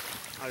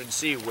 I can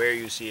see where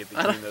you see it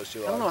between those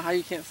two logs. I don't know how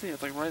you can't see it.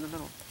 It's like right in the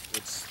middle.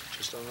 It's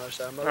just on the other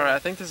side of the Alright, I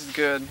think this is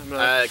good. I'm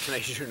gonna... can I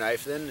use your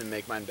knife then and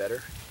make mine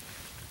better?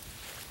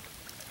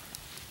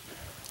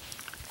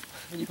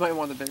 You might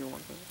want the bigger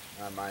one for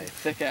My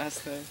thick ass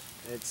thing.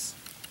 It's.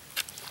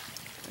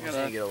 I I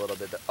gotta get a little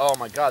bit. Oh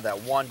my god,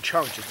 that one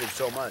chunk just did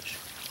so much.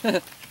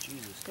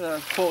 Jesus.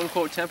 Quote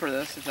unquote temper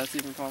this, if that's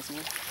even possible.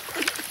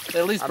 It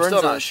at least I'm burns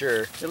still not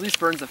sure. At least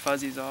burns the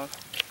fuzzies off.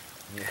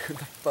 Yeah,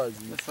 the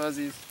fuzzies. The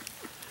fuzzies.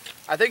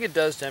 I think it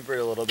does temper it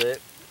a little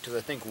bit, because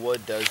I think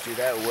wood does do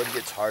that. Wood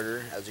gets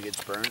harder as it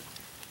gets burnt,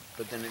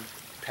 but then it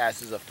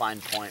passes a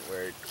fine point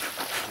where it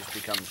just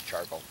becomes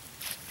charcoal.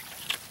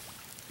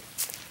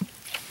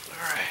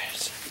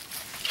 Alright.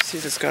 See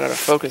if this got out of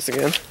focus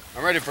again.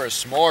 I'm ready for a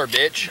s'more,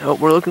 bitch. Oh,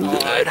 we're looking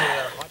good.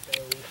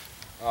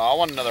 I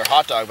want another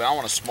hot dog, but I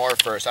want a s'more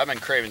first. I've been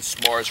craving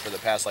s'mores for the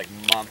past like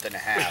month and a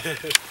half.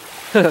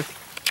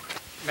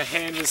 My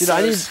hand is Dude,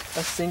 I need a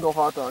single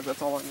hot dog.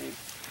 That's all I need.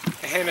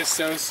 My hand is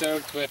so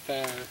soaked with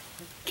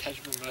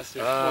ketchup and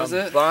mustard. Was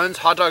it? Buns,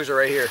 hot dogs are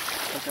right here.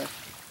 Okay.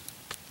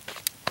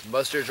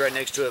 Mustard's right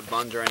next to it,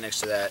 buns are right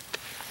next to that.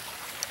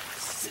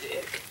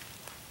 Sick.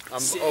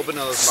 I'm opening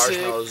those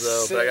marshmallows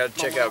though, but I gotta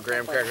check out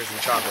graham crackers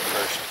and chocolate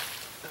first.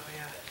 Oh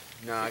yeah.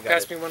 No, I got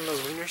Pass it. me one of those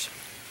wieners.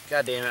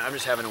 God damn it, I'm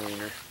just having a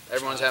wiener.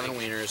 Everyone's having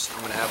wieners.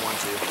 I'm gonna have one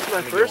too. My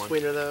Let me get first one.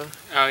 wiener though.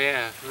 Oh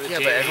yeah. Yeah,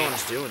 but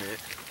everyone's doing it.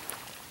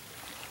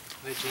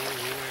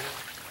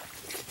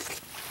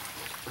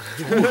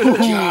 Oh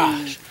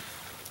gosh.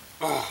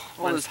 Oh,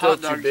 Mine's this still hot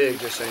too dog big,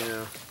 juice. just so you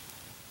know.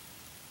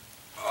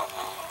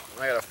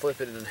 I gotta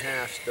flip it in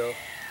half still.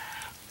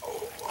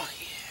 Oh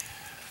yeah.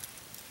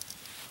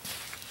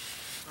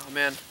 Oh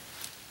man.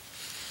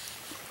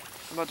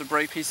 I'm about to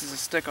break pieces of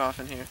stick off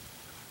in here.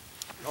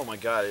 Oh my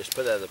god, I just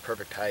put that at the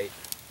perfect height.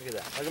 Look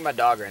at that. Look at my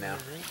dog right now.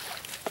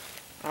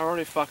 I'm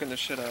already fucking this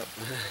shit up.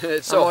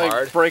 It's so I'm like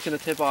hard. breaking the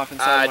tip off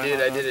inside my Dude,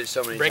 hot I dog. did it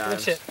so many Breaking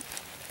times. the tip.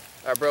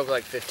 I broke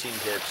like 15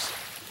 tips.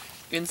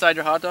 Inside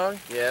your hot dog?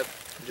 Yep.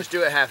 Just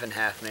do it half and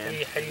half, man.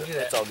 How do you do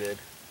that? It's all good.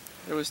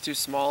 It was too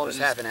small. Just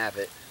half and half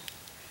it.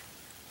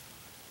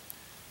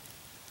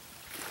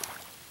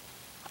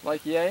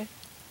 Like yay?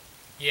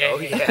 Yeah. Oh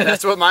yeah,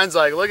 that's what mine's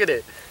like. Look at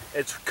it.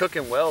 It's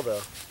cooking well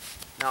though.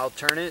 Now I'll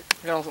turn it.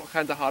 I got all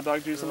kinds of hot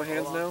dog juice in my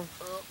hands now.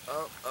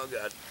 Oh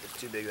god, it's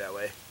too big that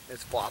way.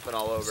 It's flopping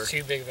all over. It's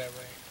too big that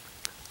way.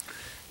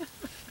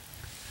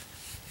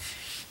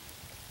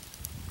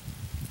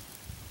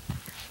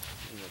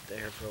 Leave it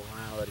there for a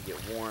while, let it get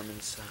warm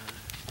inside.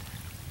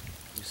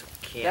 Use some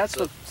That's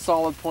cans. the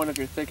solid point of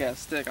your thick ass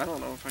stick. I don't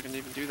know if I can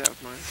even do that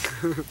with mine.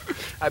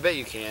 I bet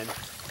you can.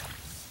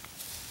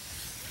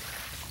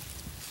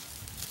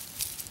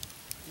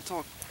 It's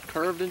all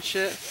curved and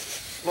shit.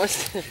 My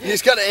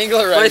He's got an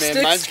angle right, man.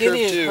 stick's Mine's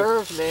skinny curved and too.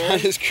 curved, man.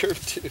 Mine is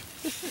curved too.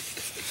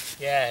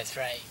 Yeah, that's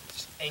right.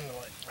 Just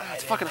angle it. Ah,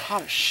 it's fucking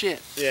hot as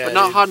shit. Yeah, but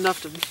not dude. hot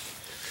enough to...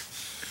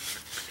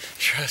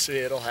 Trust me,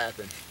 it'll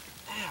happen.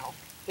 Ow.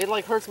 It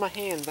like hurts my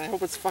hands. I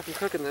hope it's fucking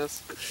cooking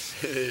this.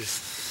 It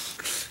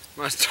is.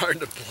 Mine's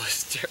starting to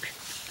blister.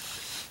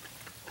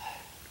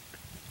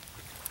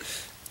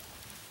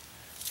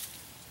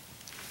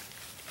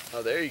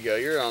 Oh, there you go.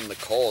 You're on the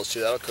coals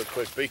too. That'll cook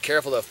quick. Be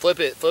careful though. Flip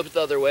it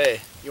the other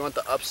way. You want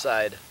the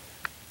upside.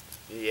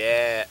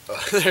 Yeah.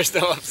 Oh, there's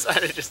no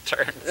upside. It just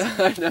turns.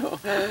 I know.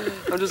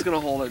 I'm just gonna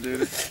hold it,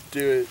 dude.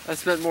 Do it. I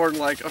spent more than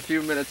like a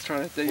few minutes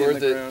trying to dig in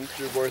the ground.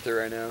 You're worth it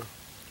right now.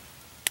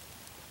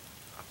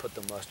 put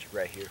the mustard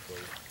right here for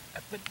you. I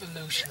put the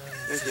lotion on.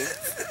 Thank you.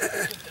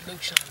 I put the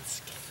lotion on the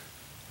skin.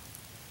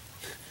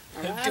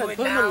 I'm Do it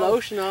putting now. the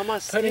lotion on my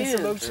skin. Putting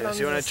some lotion Yeah, on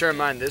see, when I the turn skin.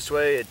 mine this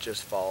way, it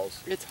just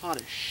falls. It's hot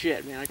as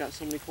shit, man. I got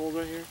so many coals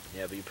right here.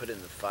 Yeah, but you put it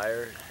in the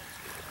fire.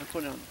 I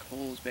put it on the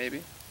coals,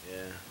 baby. Yeah.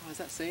 Oh, is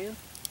that sand?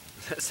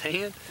 Is that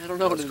sand? I don't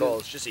know what it's it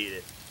called. is. Just eat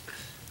it.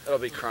 It'll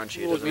be crunchy.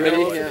 It Well, doesn't matter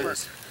gritty, what yeah. it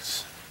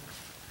is.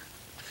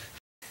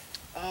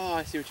 Oh,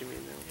 I see what you mean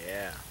now.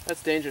 Yeah.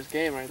 That's a dangerous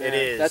game right there. It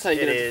is. That's how you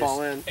get It it to is.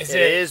 fall in. Is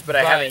It is, but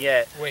I haven't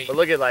yet. Wait. But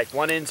look at like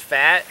one end's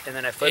fat, and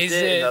then I flipped Is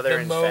it, and it the other the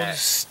end's fat.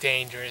 most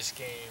dangerous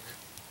game?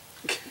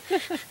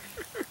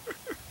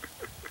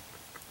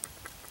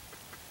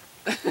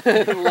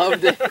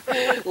 Loved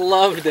it.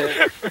 Loved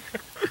it.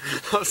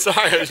 I'm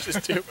sorry, I was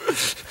just too.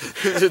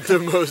 Is it the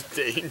most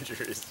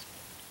dangerous?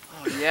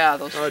 Oh yeah,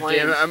 those Oh flames.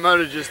 damn it! I might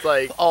have just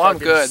like. Oh, I'm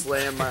fucking good.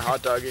 Slammed my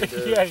hot dog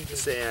into Yeah, you did.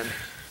 sand.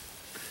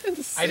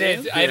 I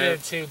did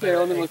it too. But Here,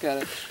 let me look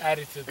at it. I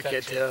added to I the can't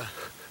picture. tell.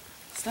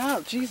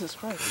 Stop, Jesus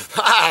Christ.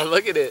 Ah,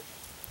 look at it.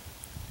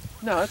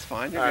 No, it's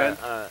fine. You're Alright,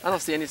 good. alright. I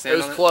don't see any It sand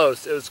was on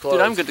close. It was close.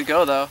 Dude, I'm good to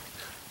go though.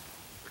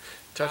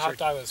 The Touch your, hot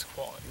dog was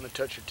quality. I'm gonna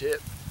touch your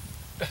tip.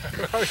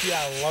 Oh yeah,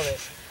 I love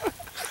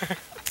it.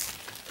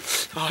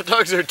 Hot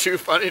dogs are too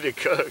funny to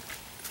cook.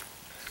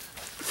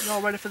 You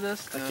all ready for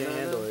this? I can't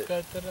handle it.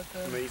 I'm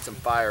Da-da-da-da. gonna eat some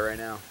fire right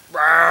now.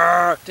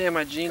 Damn,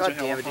 my jeans God are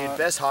hella damn it, dude! hot.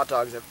 Best hot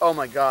dogs ever. Oh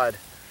my god.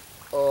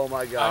 Oh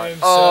my god. am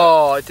so-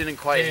 Oh, it didn't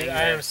quite Dude, hang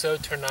I there. am so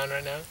turned on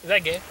right now. Is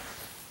that gay?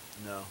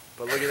 No,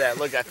 but look at that.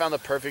 Look, I found the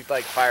perfect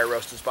like fire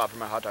roasting spot for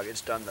my hot dog.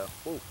 It's done though.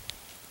 Ooh.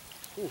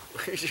 Ooh.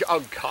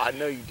 Oh god,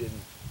 no you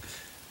didn't.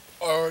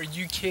 Are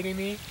you kidding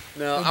me?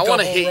 No, A I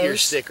want to double hit your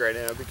roast? stick right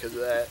now because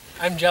of that.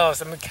 I'm jealous.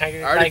 I'm kind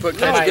of I already like, put no,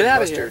 ketchup get and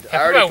out of here. mustard. Can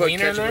I I put already my put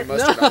wiener in ketchup and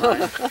there? mustard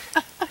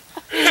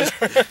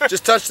on mine.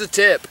 Just touch the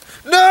tip.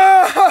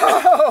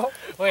 No!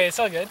 Wait, it's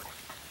all good.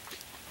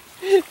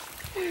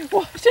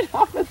 Wash it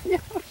off in the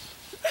ocean.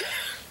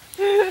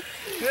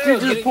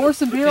 Dude, just pour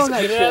some beer on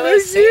that get shit. it out of I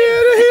that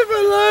can't hate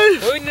my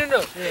life.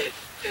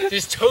 Wait, no.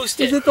 Just toast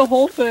Is it. it the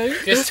whole thing?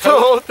 Just It's the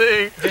whole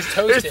thing. Just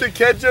toast It's it. the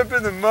ketchup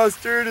and the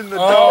mustard and the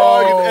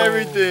dog Oh. and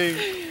everything.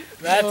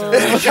 That's It's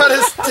ruined. got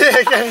a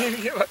stick. I didn't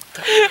even get my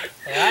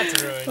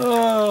That's ruined.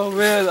 Oh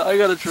man, I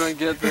gotta try and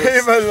get hate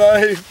this. my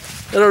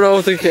life. I don't know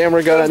if the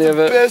camera got any of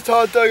it. Best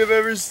hot dog I've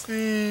ever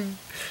seen.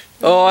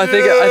 Oh, I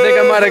think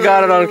I might have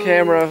got it on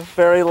camera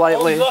very Oh,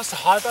 lightly. you lost a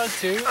hot dog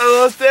too? I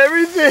lost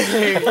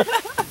everything.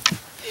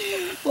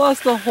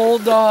 Lost the whole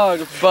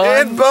dog,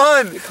 bun, And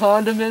bun.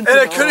 condiments, And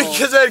I and couldn't all.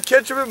 because I had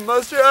ketchup and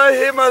mustard. I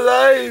hate my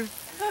life.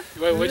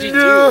 Wait, what'd you do?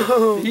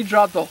 No. He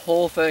dropped the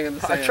whole thing in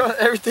the I sand. tried,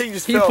 everything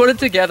just He fell. put it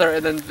together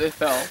and then it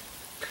fell.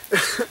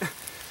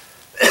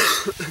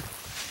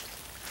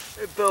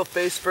 It fell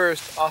face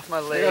first off my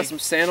I got leg. some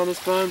sand on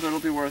this bun, but it'll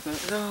be worth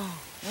it. No.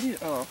 What do you?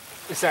 Oh,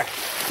 Sorry.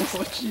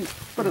 what you?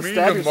 Put a I'm eating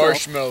stab a yourself.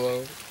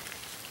 marshmallow.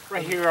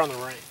 Right here on the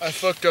right. I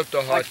fucked up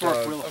the hot Like for a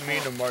dog. real I'm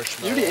eating a You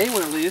marshmallow. already ate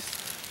one at least.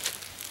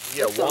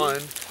 Yeah, What's up?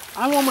 one.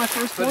 I want my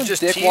first But one, it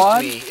just teased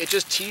dickwad. me. It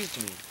just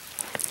teased me.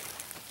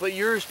 But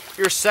your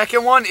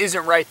second one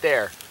isn't right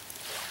there.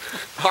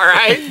 All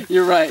right.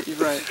 You're right. You're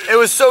right. It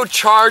was so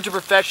charred to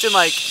perfection.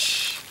 Like,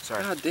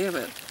 sorry. God damn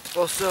it.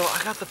 Well, so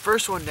I got the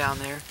first one down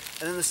there,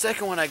 and then the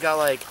second one I got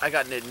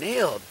it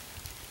nailed,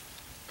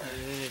 and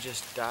then it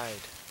just died.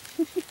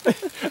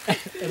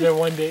 And then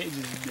one day it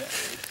just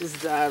died.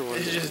 This bad one.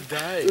 It just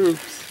died.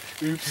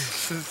 Oops.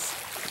 Oops.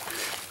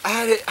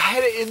 I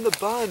had it in the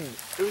bun.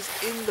 It was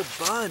in the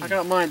bun. I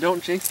got mine.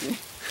 Don't jinx me.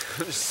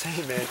 I'm just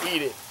saying, man,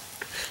 eat it.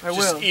 I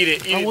Just will. eat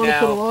it. Eat I it want to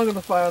put a now. log on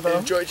the fire though.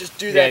 Enjoy. Just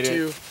do Yeah, that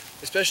do too.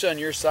 Especially on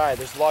your side.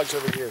 There's logs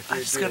over here. I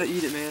just gotta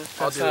eat it, man.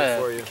 I'll do it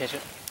for you. Catch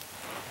it.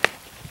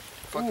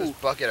 Fuck this Ooh.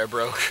 bucket I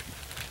broke.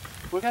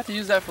 We got to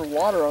use that for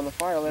water on the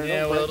fire later.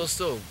 Yeah, don't well, break it'll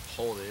still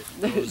hold it.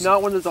 it.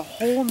 Not when there's a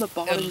hole in the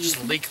bottom. It'll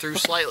just leak through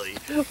slightly.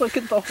 Look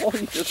at the hole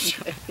you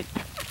just made.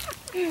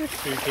 Dude,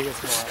 take a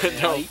small.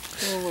 No.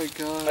 Oh my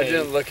god. I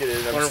didn't look at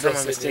it. I'm One still from my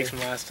sitting mistakes here.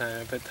 from last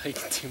time. I put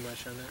like too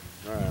much on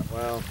it. Alright,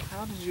 well.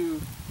 How did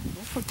you?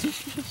 What did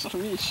you do to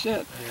me?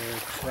 Shit.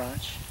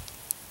 Crotch.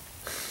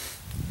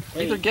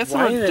 Either get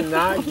why some. are you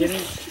not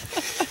getting?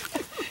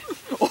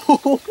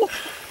 Oh,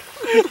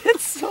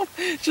 it's so.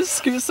 Just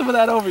scoot some of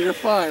that over. You're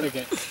fine.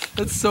 Okay.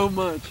 That's so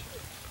much.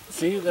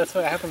 See, that's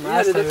what happened Yeah,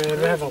 last they time. I did-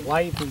 didn't have a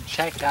light to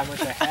check how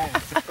much I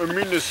had. I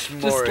mean to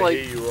s'more, Just I like-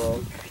 hate you all.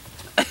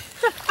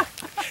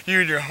 You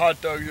and your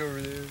hot dogs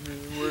over there,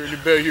 man, worried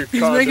about your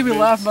He's making me condiments.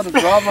 laugh about to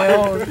drop my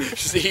own.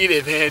 Just eat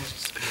it, man.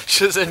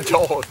 Just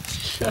indulge.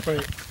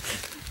 Wait.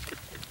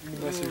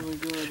 Oh my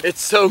god. It's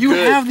so You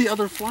good. have the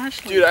other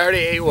flashlight. Dude, I already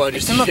ate one.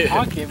 It's Just in eat the it.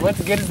 pocket. What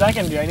good is that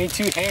gonna do? I need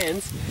 2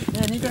 hands.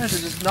 Man, you guys are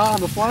just not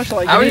on the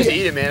flashlight. I would game. just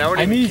eat it, man. I I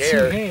wouldn't need even 2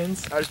 care.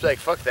 hands. I would just be like,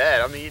 fuck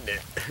that. I'm eating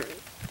it.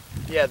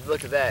 Yeah,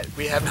 look at that.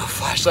 We have no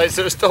flashlights.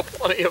 There's still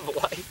plenty of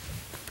light.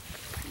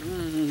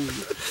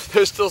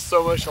 There's still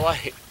so much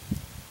light.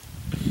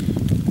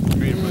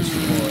 Read much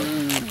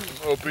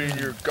more. Open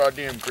your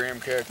goddamn graham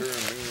cracker and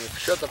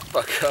shut the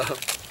fuck up.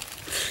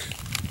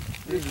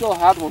 You still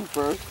had one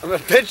first. I'm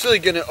eventually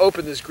gonna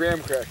open this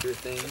graham cracker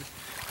thing.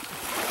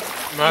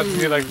 I'm gonna have to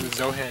do like the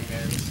Zohan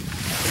dance.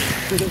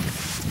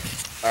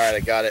 Alright, I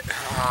got it.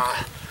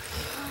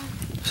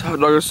 This hot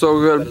dog is so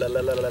good.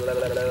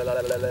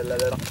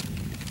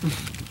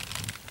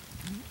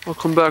 I'll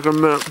come back in a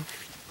minute.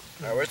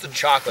 Alright, where's the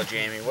chocolate,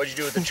 Jamie? What'd you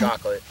do with the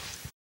chocolate?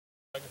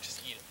 I can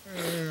just eat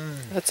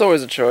it. That's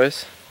always a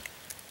choice.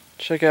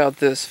 Check out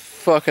this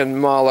fucking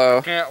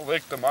mallow. Can't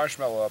lick the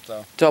marshmallow up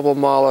though. Double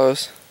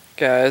mallows,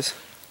 guys.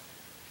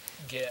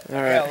 Get.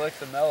 All right. Can't lick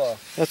the mellow.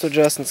 That's what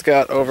Justin's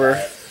got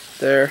over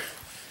there.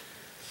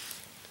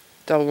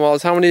 Double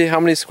mallows. How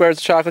many squares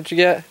of chocolate you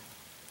get?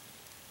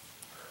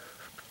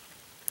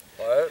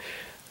 What?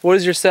 What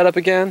is your setup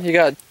again? You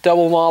got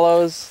double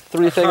mallows,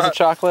 3 things of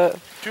chocolate.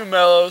 2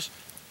 mellows,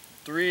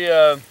 3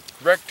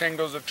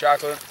 rectangles of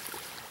chocolate,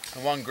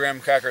 and 1 graham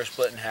cracker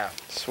split in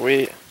half.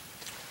 Sweet.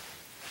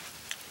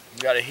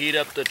 You gotta heat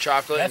up the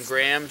chocolate and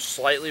graham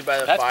slightly by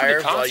the that's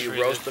fire pretty while you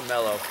concentrated. roast the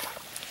mellow.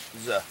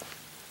 Zuh.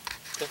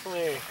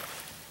 Definitely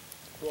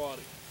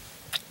quality.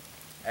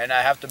 And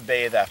I have to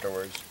bathe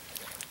afterwards.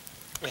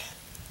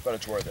 But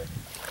it's worth it.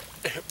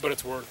 But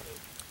it's worth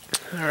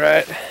it. All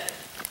right.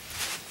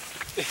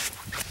 It's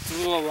a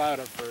little loud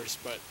at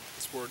first, but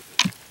it's worth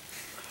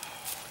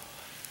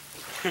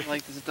it. I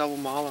like this double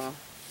mallow.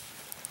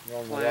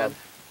 Plan.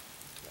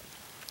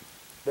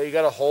 But you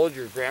gotta hold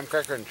your graham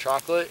cracker and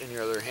chocolate in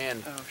your other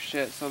hand Oh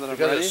shit! So that I'm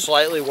because ready. it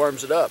slightly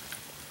warms it up.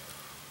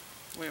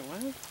 Wait,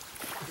 what?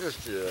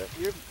 Just do it.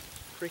 You're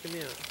freaking me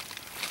out.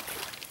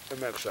 It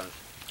makes sense.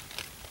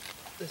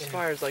 This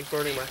fire's like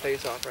burning my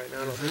face off right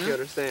now. I don't think you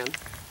understand.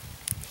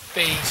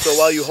 Face. So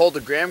while you hold the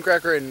graham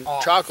cracker and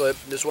chocolate,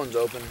 this one's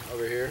open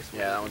over here.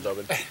 Yeah, that one's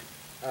open.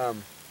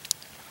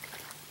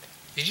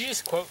 Did you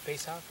just quote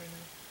Face Off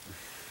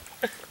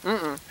right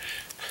now?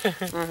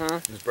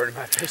 It's burning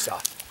my face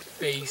off.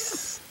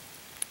 Face.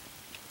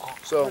 I'm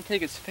So, gonna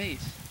take his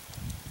face.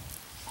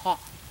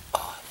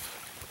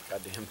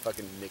 goddamn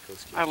fucking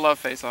Nicholas Cage. I love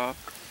Face Off.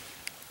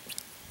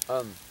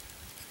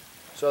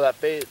 So that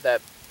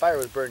fire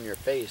was burning your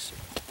face.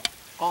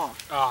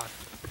 Off. Ah,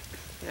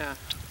 Yeah.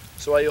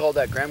 So while you hold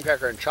that graham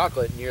cracker and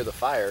chocolate near the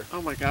fire,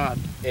 Oh my god.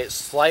 it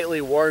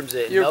slightly warms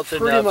it and You're melts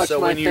pretty enough much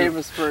so my when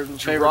you favorite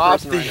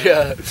drop person right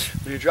now.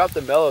 when you drop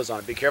the mellows on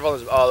it, be careful.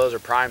 Oh, those are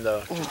prime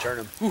though. Just turn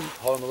them.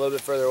 Hold them a little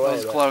bit further away. That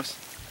was but close.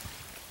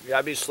 You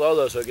gotta be slow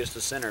though, so it gets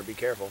to center. Be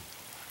careful.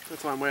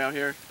 That's why I'm way out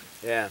here.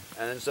 Yeah,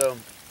 and then so,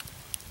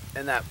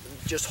 and that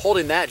just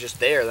holding that just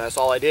there. That's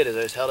all I did is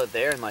I just held it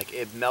there and like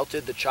it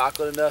melted the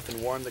chocolate enough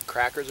and warmed the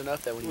crackers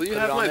enough that when Will you you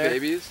put have it on my there,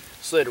 babies?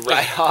 slid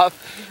right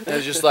off. And it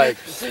was just like,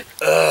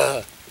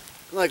 ugh.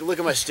 Like, look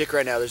at my stick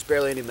right now. There's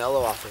barely any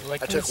mellow off it.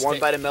 Licking I took the one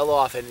stick. bite of mellow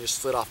off it and it just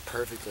slid off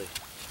perfectly.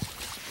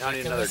 Now I need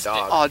Licking another the stick.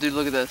 dog. Oh, dude,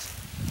 look at this.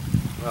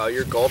 Oh,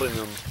 you're golden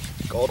them.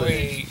 Golden.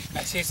 wait,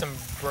 I see some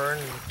burn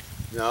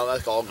No,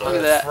 that's all Look gold.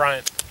 at that.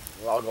 front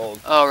We're all gold.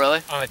 Oh, really?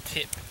 on a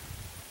tip.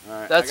 All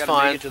right, That's I gotta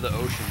fine. Make it to the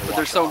ocean to But they're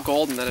wash so off.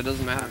 golden that it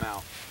doesn't matter. I'm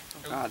out.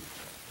 Oh, God.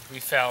 We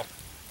fell.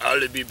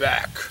 I'll be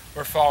back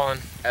We're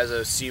falling. as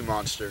a sea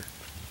monster.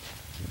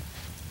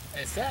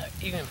 Is that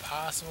even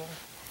possible?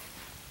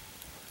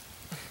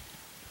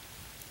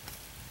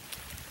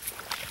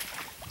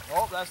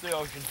 Oh, that's the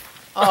ocean.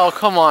 Oh,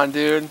 come on,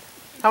 dude.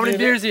 How many Dude,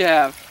 beers do you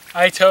have?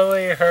 I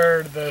totally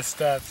heard the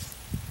steps.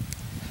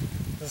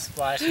 The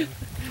splashing.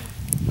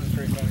 That's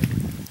pretty funny.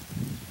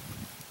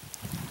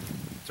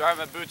 Sorry,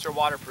 my boots are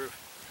waterproof.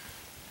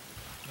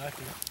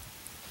 Lucky.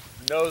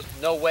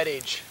 No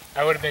wettage.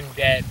 I would have been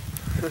dead.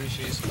 These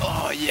shoes.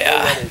 Oh, No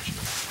yeah. wettage.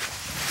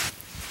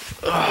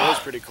 It was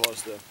pretty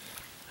close though.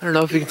 I don't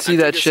know if you can see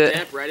that shit.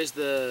 Step right as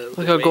the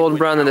Look how golden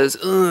brown that is.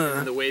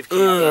 And the wave came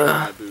out of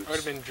my boots. I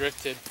would have been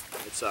drifted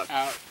It sucked.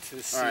 out to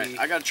the sea. All right,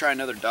 I gotta try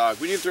another dog.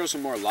 We need to throw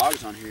some more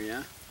logs on here,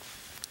 yeah?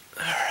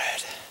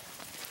 Alright.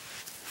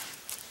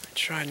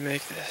 Try and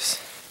make this.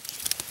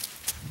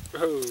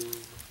 Oh.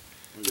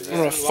 I'm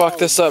gonna fuck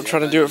this up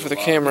trying to do it for the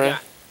camera. Yeah.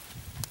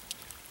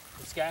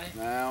 This guy?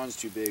 Nah, that one's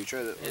too big.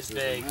 Try that. It's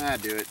this one. big. Ah,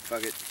 do it.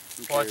 Fuck it.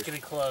 Who Well, it's cares?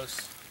 getting close.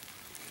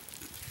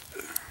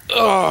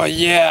 Oh,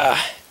 yeah.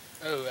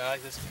 Oh, I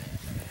like this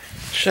guy.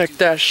 Check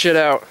that shit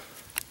out.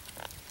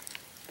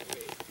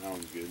 That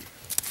one's good.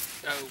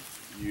 Oh.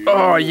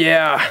 Oh,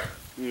 yeah.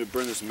 I need to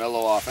burn this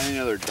mellow off. I need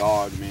another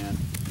dog, man.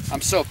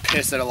 I'm so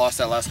pissed that I lost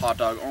that last hot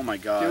dog. Oh my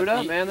god. Do it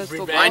up, man. That's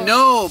still Revenge. I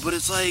know, but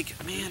it's like,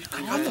 man,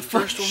 I got the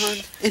first one.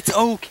 It's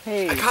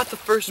okay. I got the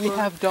first We one.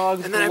 have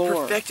dogs And then I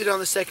galore. perfected on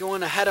the second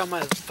one. I had it on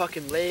my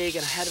fucking leg,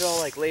 and I had it all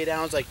like lay down.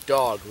 I was like,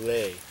 dog,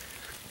 lay.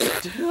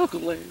 Dog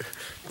leg.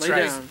 Lay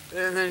right. down.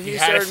 And then he You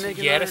had started a-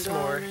 making you had a another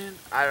dog, s'more. man.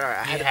 I don't know. I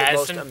had You the had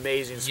most some-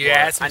 amazing s'more. you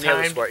had some I nailed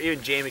the time- s'more.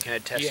 Even Jamie can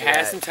attest You to had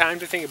that. some time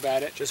to think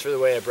about it. Just for the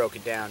way I broke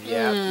it down.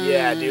 Yeah.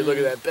 Yeah, dude, look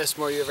at that. Best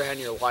s'more you ever had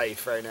in your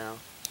life right now.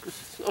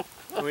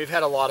 And we've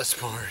had a lot of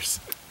s'mores.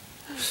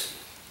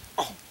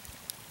 Oh.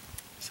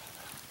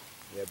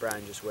 Yeah,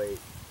 Brian, just wait.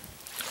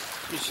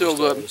 You're so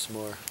Start good. with a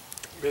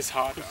s'more. This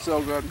hot dog.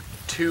 So good.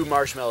 2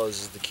 marshmallows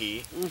is the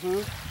key. Mm-hmm.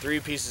 3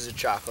 pieces of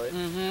chocolate.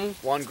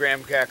 Mm-hmm. 1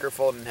 graham cracker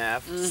folded in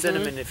half.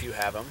 Cinnamon if you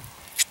have them.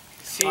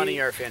 See, Honey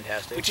are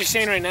fantastic. what you're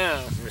saying right now,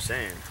 I'm just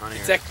saying, honey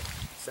it's are, like,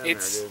 salmon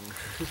it's- are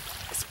good.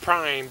 it's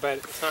prime, but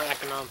it's not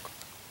economical.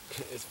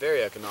 It's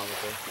very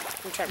economical.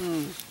 I'm trying.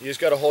 You just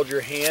gotta hold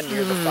your hand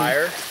near the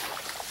fire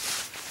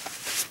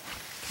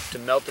to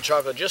melt the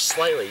chocolate just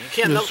slightly. You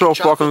can't It's melt so the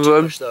chocolate fucking too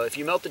good. much though. If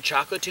you melt the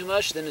chocolate too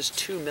much, then it's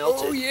too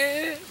melted. Oh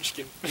yeah. Just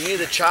kidding. You need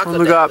the chocolate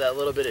Only to have got that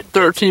little bit of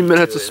 13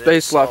 minutes of density to it, and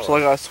then space it's left, so I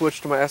solid. gotta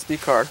switch to my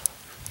SD card.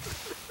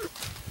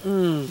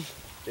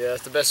 Yeah,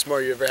 that's the best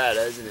s'more you ever had,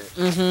 isn't it?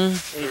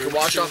 Mm-hmm. And you can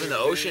wash off in the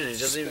ocean and it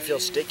doesn't even feel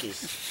sticky.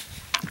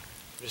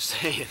 Just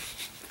saying.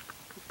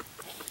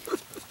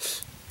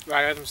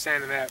 Right, I got some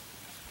sand in that.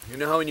 You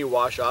know how when you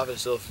wash off it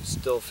still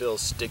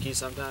feels sticky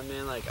sometimes,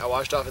 man? Like I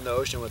washed off in the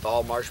ocean with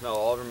all marshmallow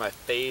all over my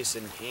face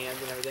and hands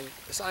and everything.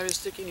 It's not even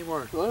sticky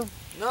anymore. Well,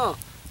 No.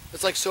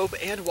 It's like soap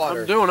and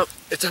water. I'm doing it.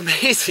 It's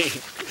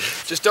amazing.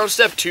 Just don't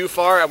step too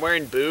far. I'm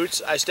wearing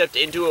boots. I stepped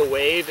into a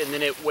wave and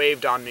then it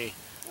waved on me.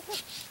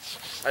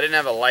 I didn't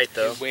have a light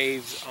though. It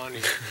waves on you.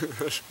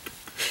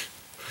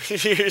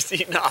 You're just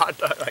eating a hot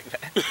dog like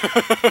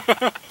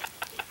that.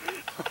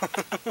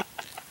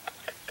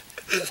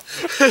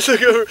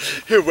 Look over,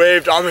 it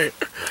waved on me.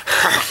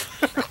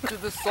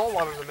 Dude, this salt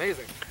water is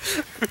amazing.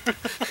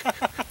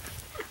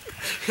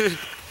 This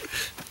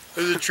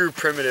is a true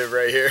primitive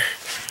right here.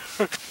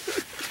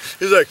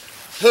 He's like,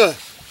 huh,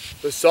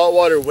 the salt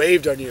water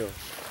waved on you.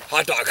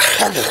 Hot dog.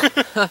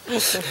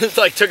 It's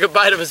like took a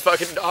bite of his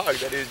fucking dog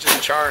that he was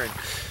just charring.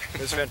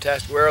 It was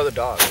fantastic. Where are the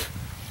dogs?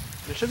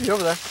 They should be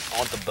over there. I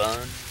want the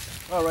bun.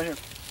 Oh, right here.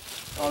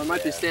 Oh, there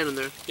might be standing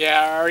there. Yeah,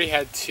 I already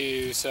had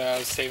 2, so I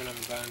was saving on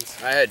the buns.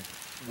 I had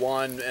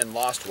one and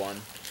lost one.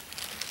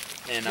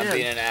 And I'm Man.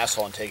 being an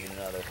asshole and taking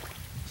another.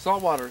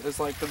 Salt water is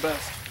like the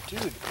best.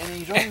 Dude, and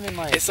you don't even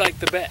like... It's like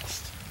the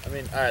best. I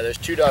mean, alright, there's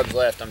 2 dogs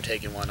left. I'm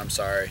taking one. I'm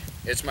sorry.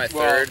 It's my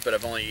Well- third, but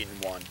I've only eaten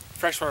one.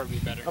 Freshwater would be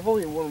better. I've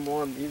only won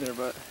one either,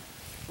 but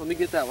let me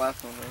get that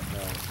last one though.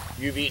 No.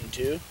 You've eaten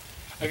 2?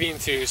 I've eaten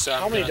 2, so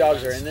How I'm many done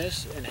dogs with are in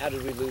buns. this? And how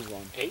did we lose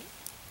one? 8?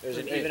 There's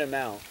an 8. even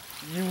amount.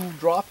 You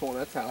dropped one,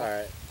 that's how.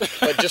 Alright.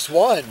 But just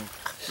one.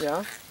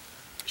 Yeah.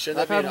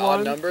 Shouldn't I've that be an had odd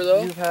one. number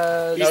though? You've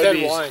had. He's That would done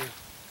be- 1.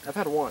 I've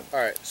had one.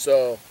 Alright,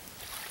 so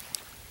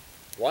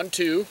 1,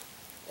 2.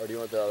 Or do you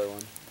want the other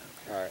one?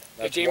 Alright. If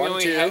That's Jamie 1,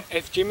 only 2, had,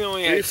 if Jamie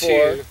only 3, had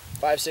 4, 2,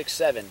 5, 6,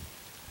 7.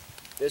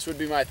 This would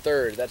be my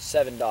third. That's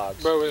 7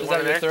 dogs. bro, was Is one that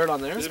in your there? third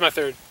on there? This is my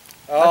 3rd.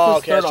 Oh,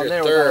 That's okay, his that's third your on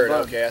there without a third.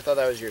 bun. Okay, I thought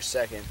that was your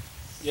second.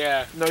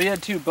 Yeah. No, he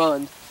had 2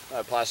 bunned.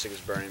 Plastic is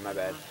burning, my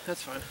bad.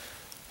 That's fine.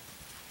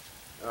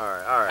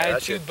 Alright, I had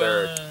that's your 2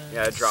 third. buns.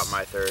 Yeah, I dropped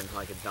my third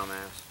like a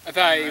dumbass. I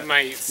thought you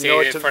might save know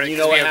what it to- for you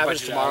know what we have a happens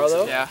bunch of tomorrow, dogs.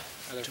 though? Yeah.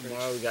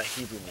 Tomorrow we got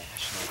Hebrew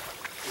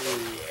National.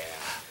 Ooh,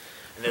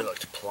 yeah. And they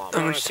looked plump.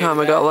 How much time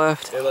I got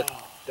left?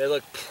 They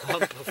look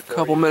plump before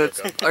Couple you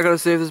minutes. cook 'em. I gotta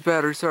save this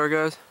battery. Sorry,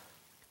 guys.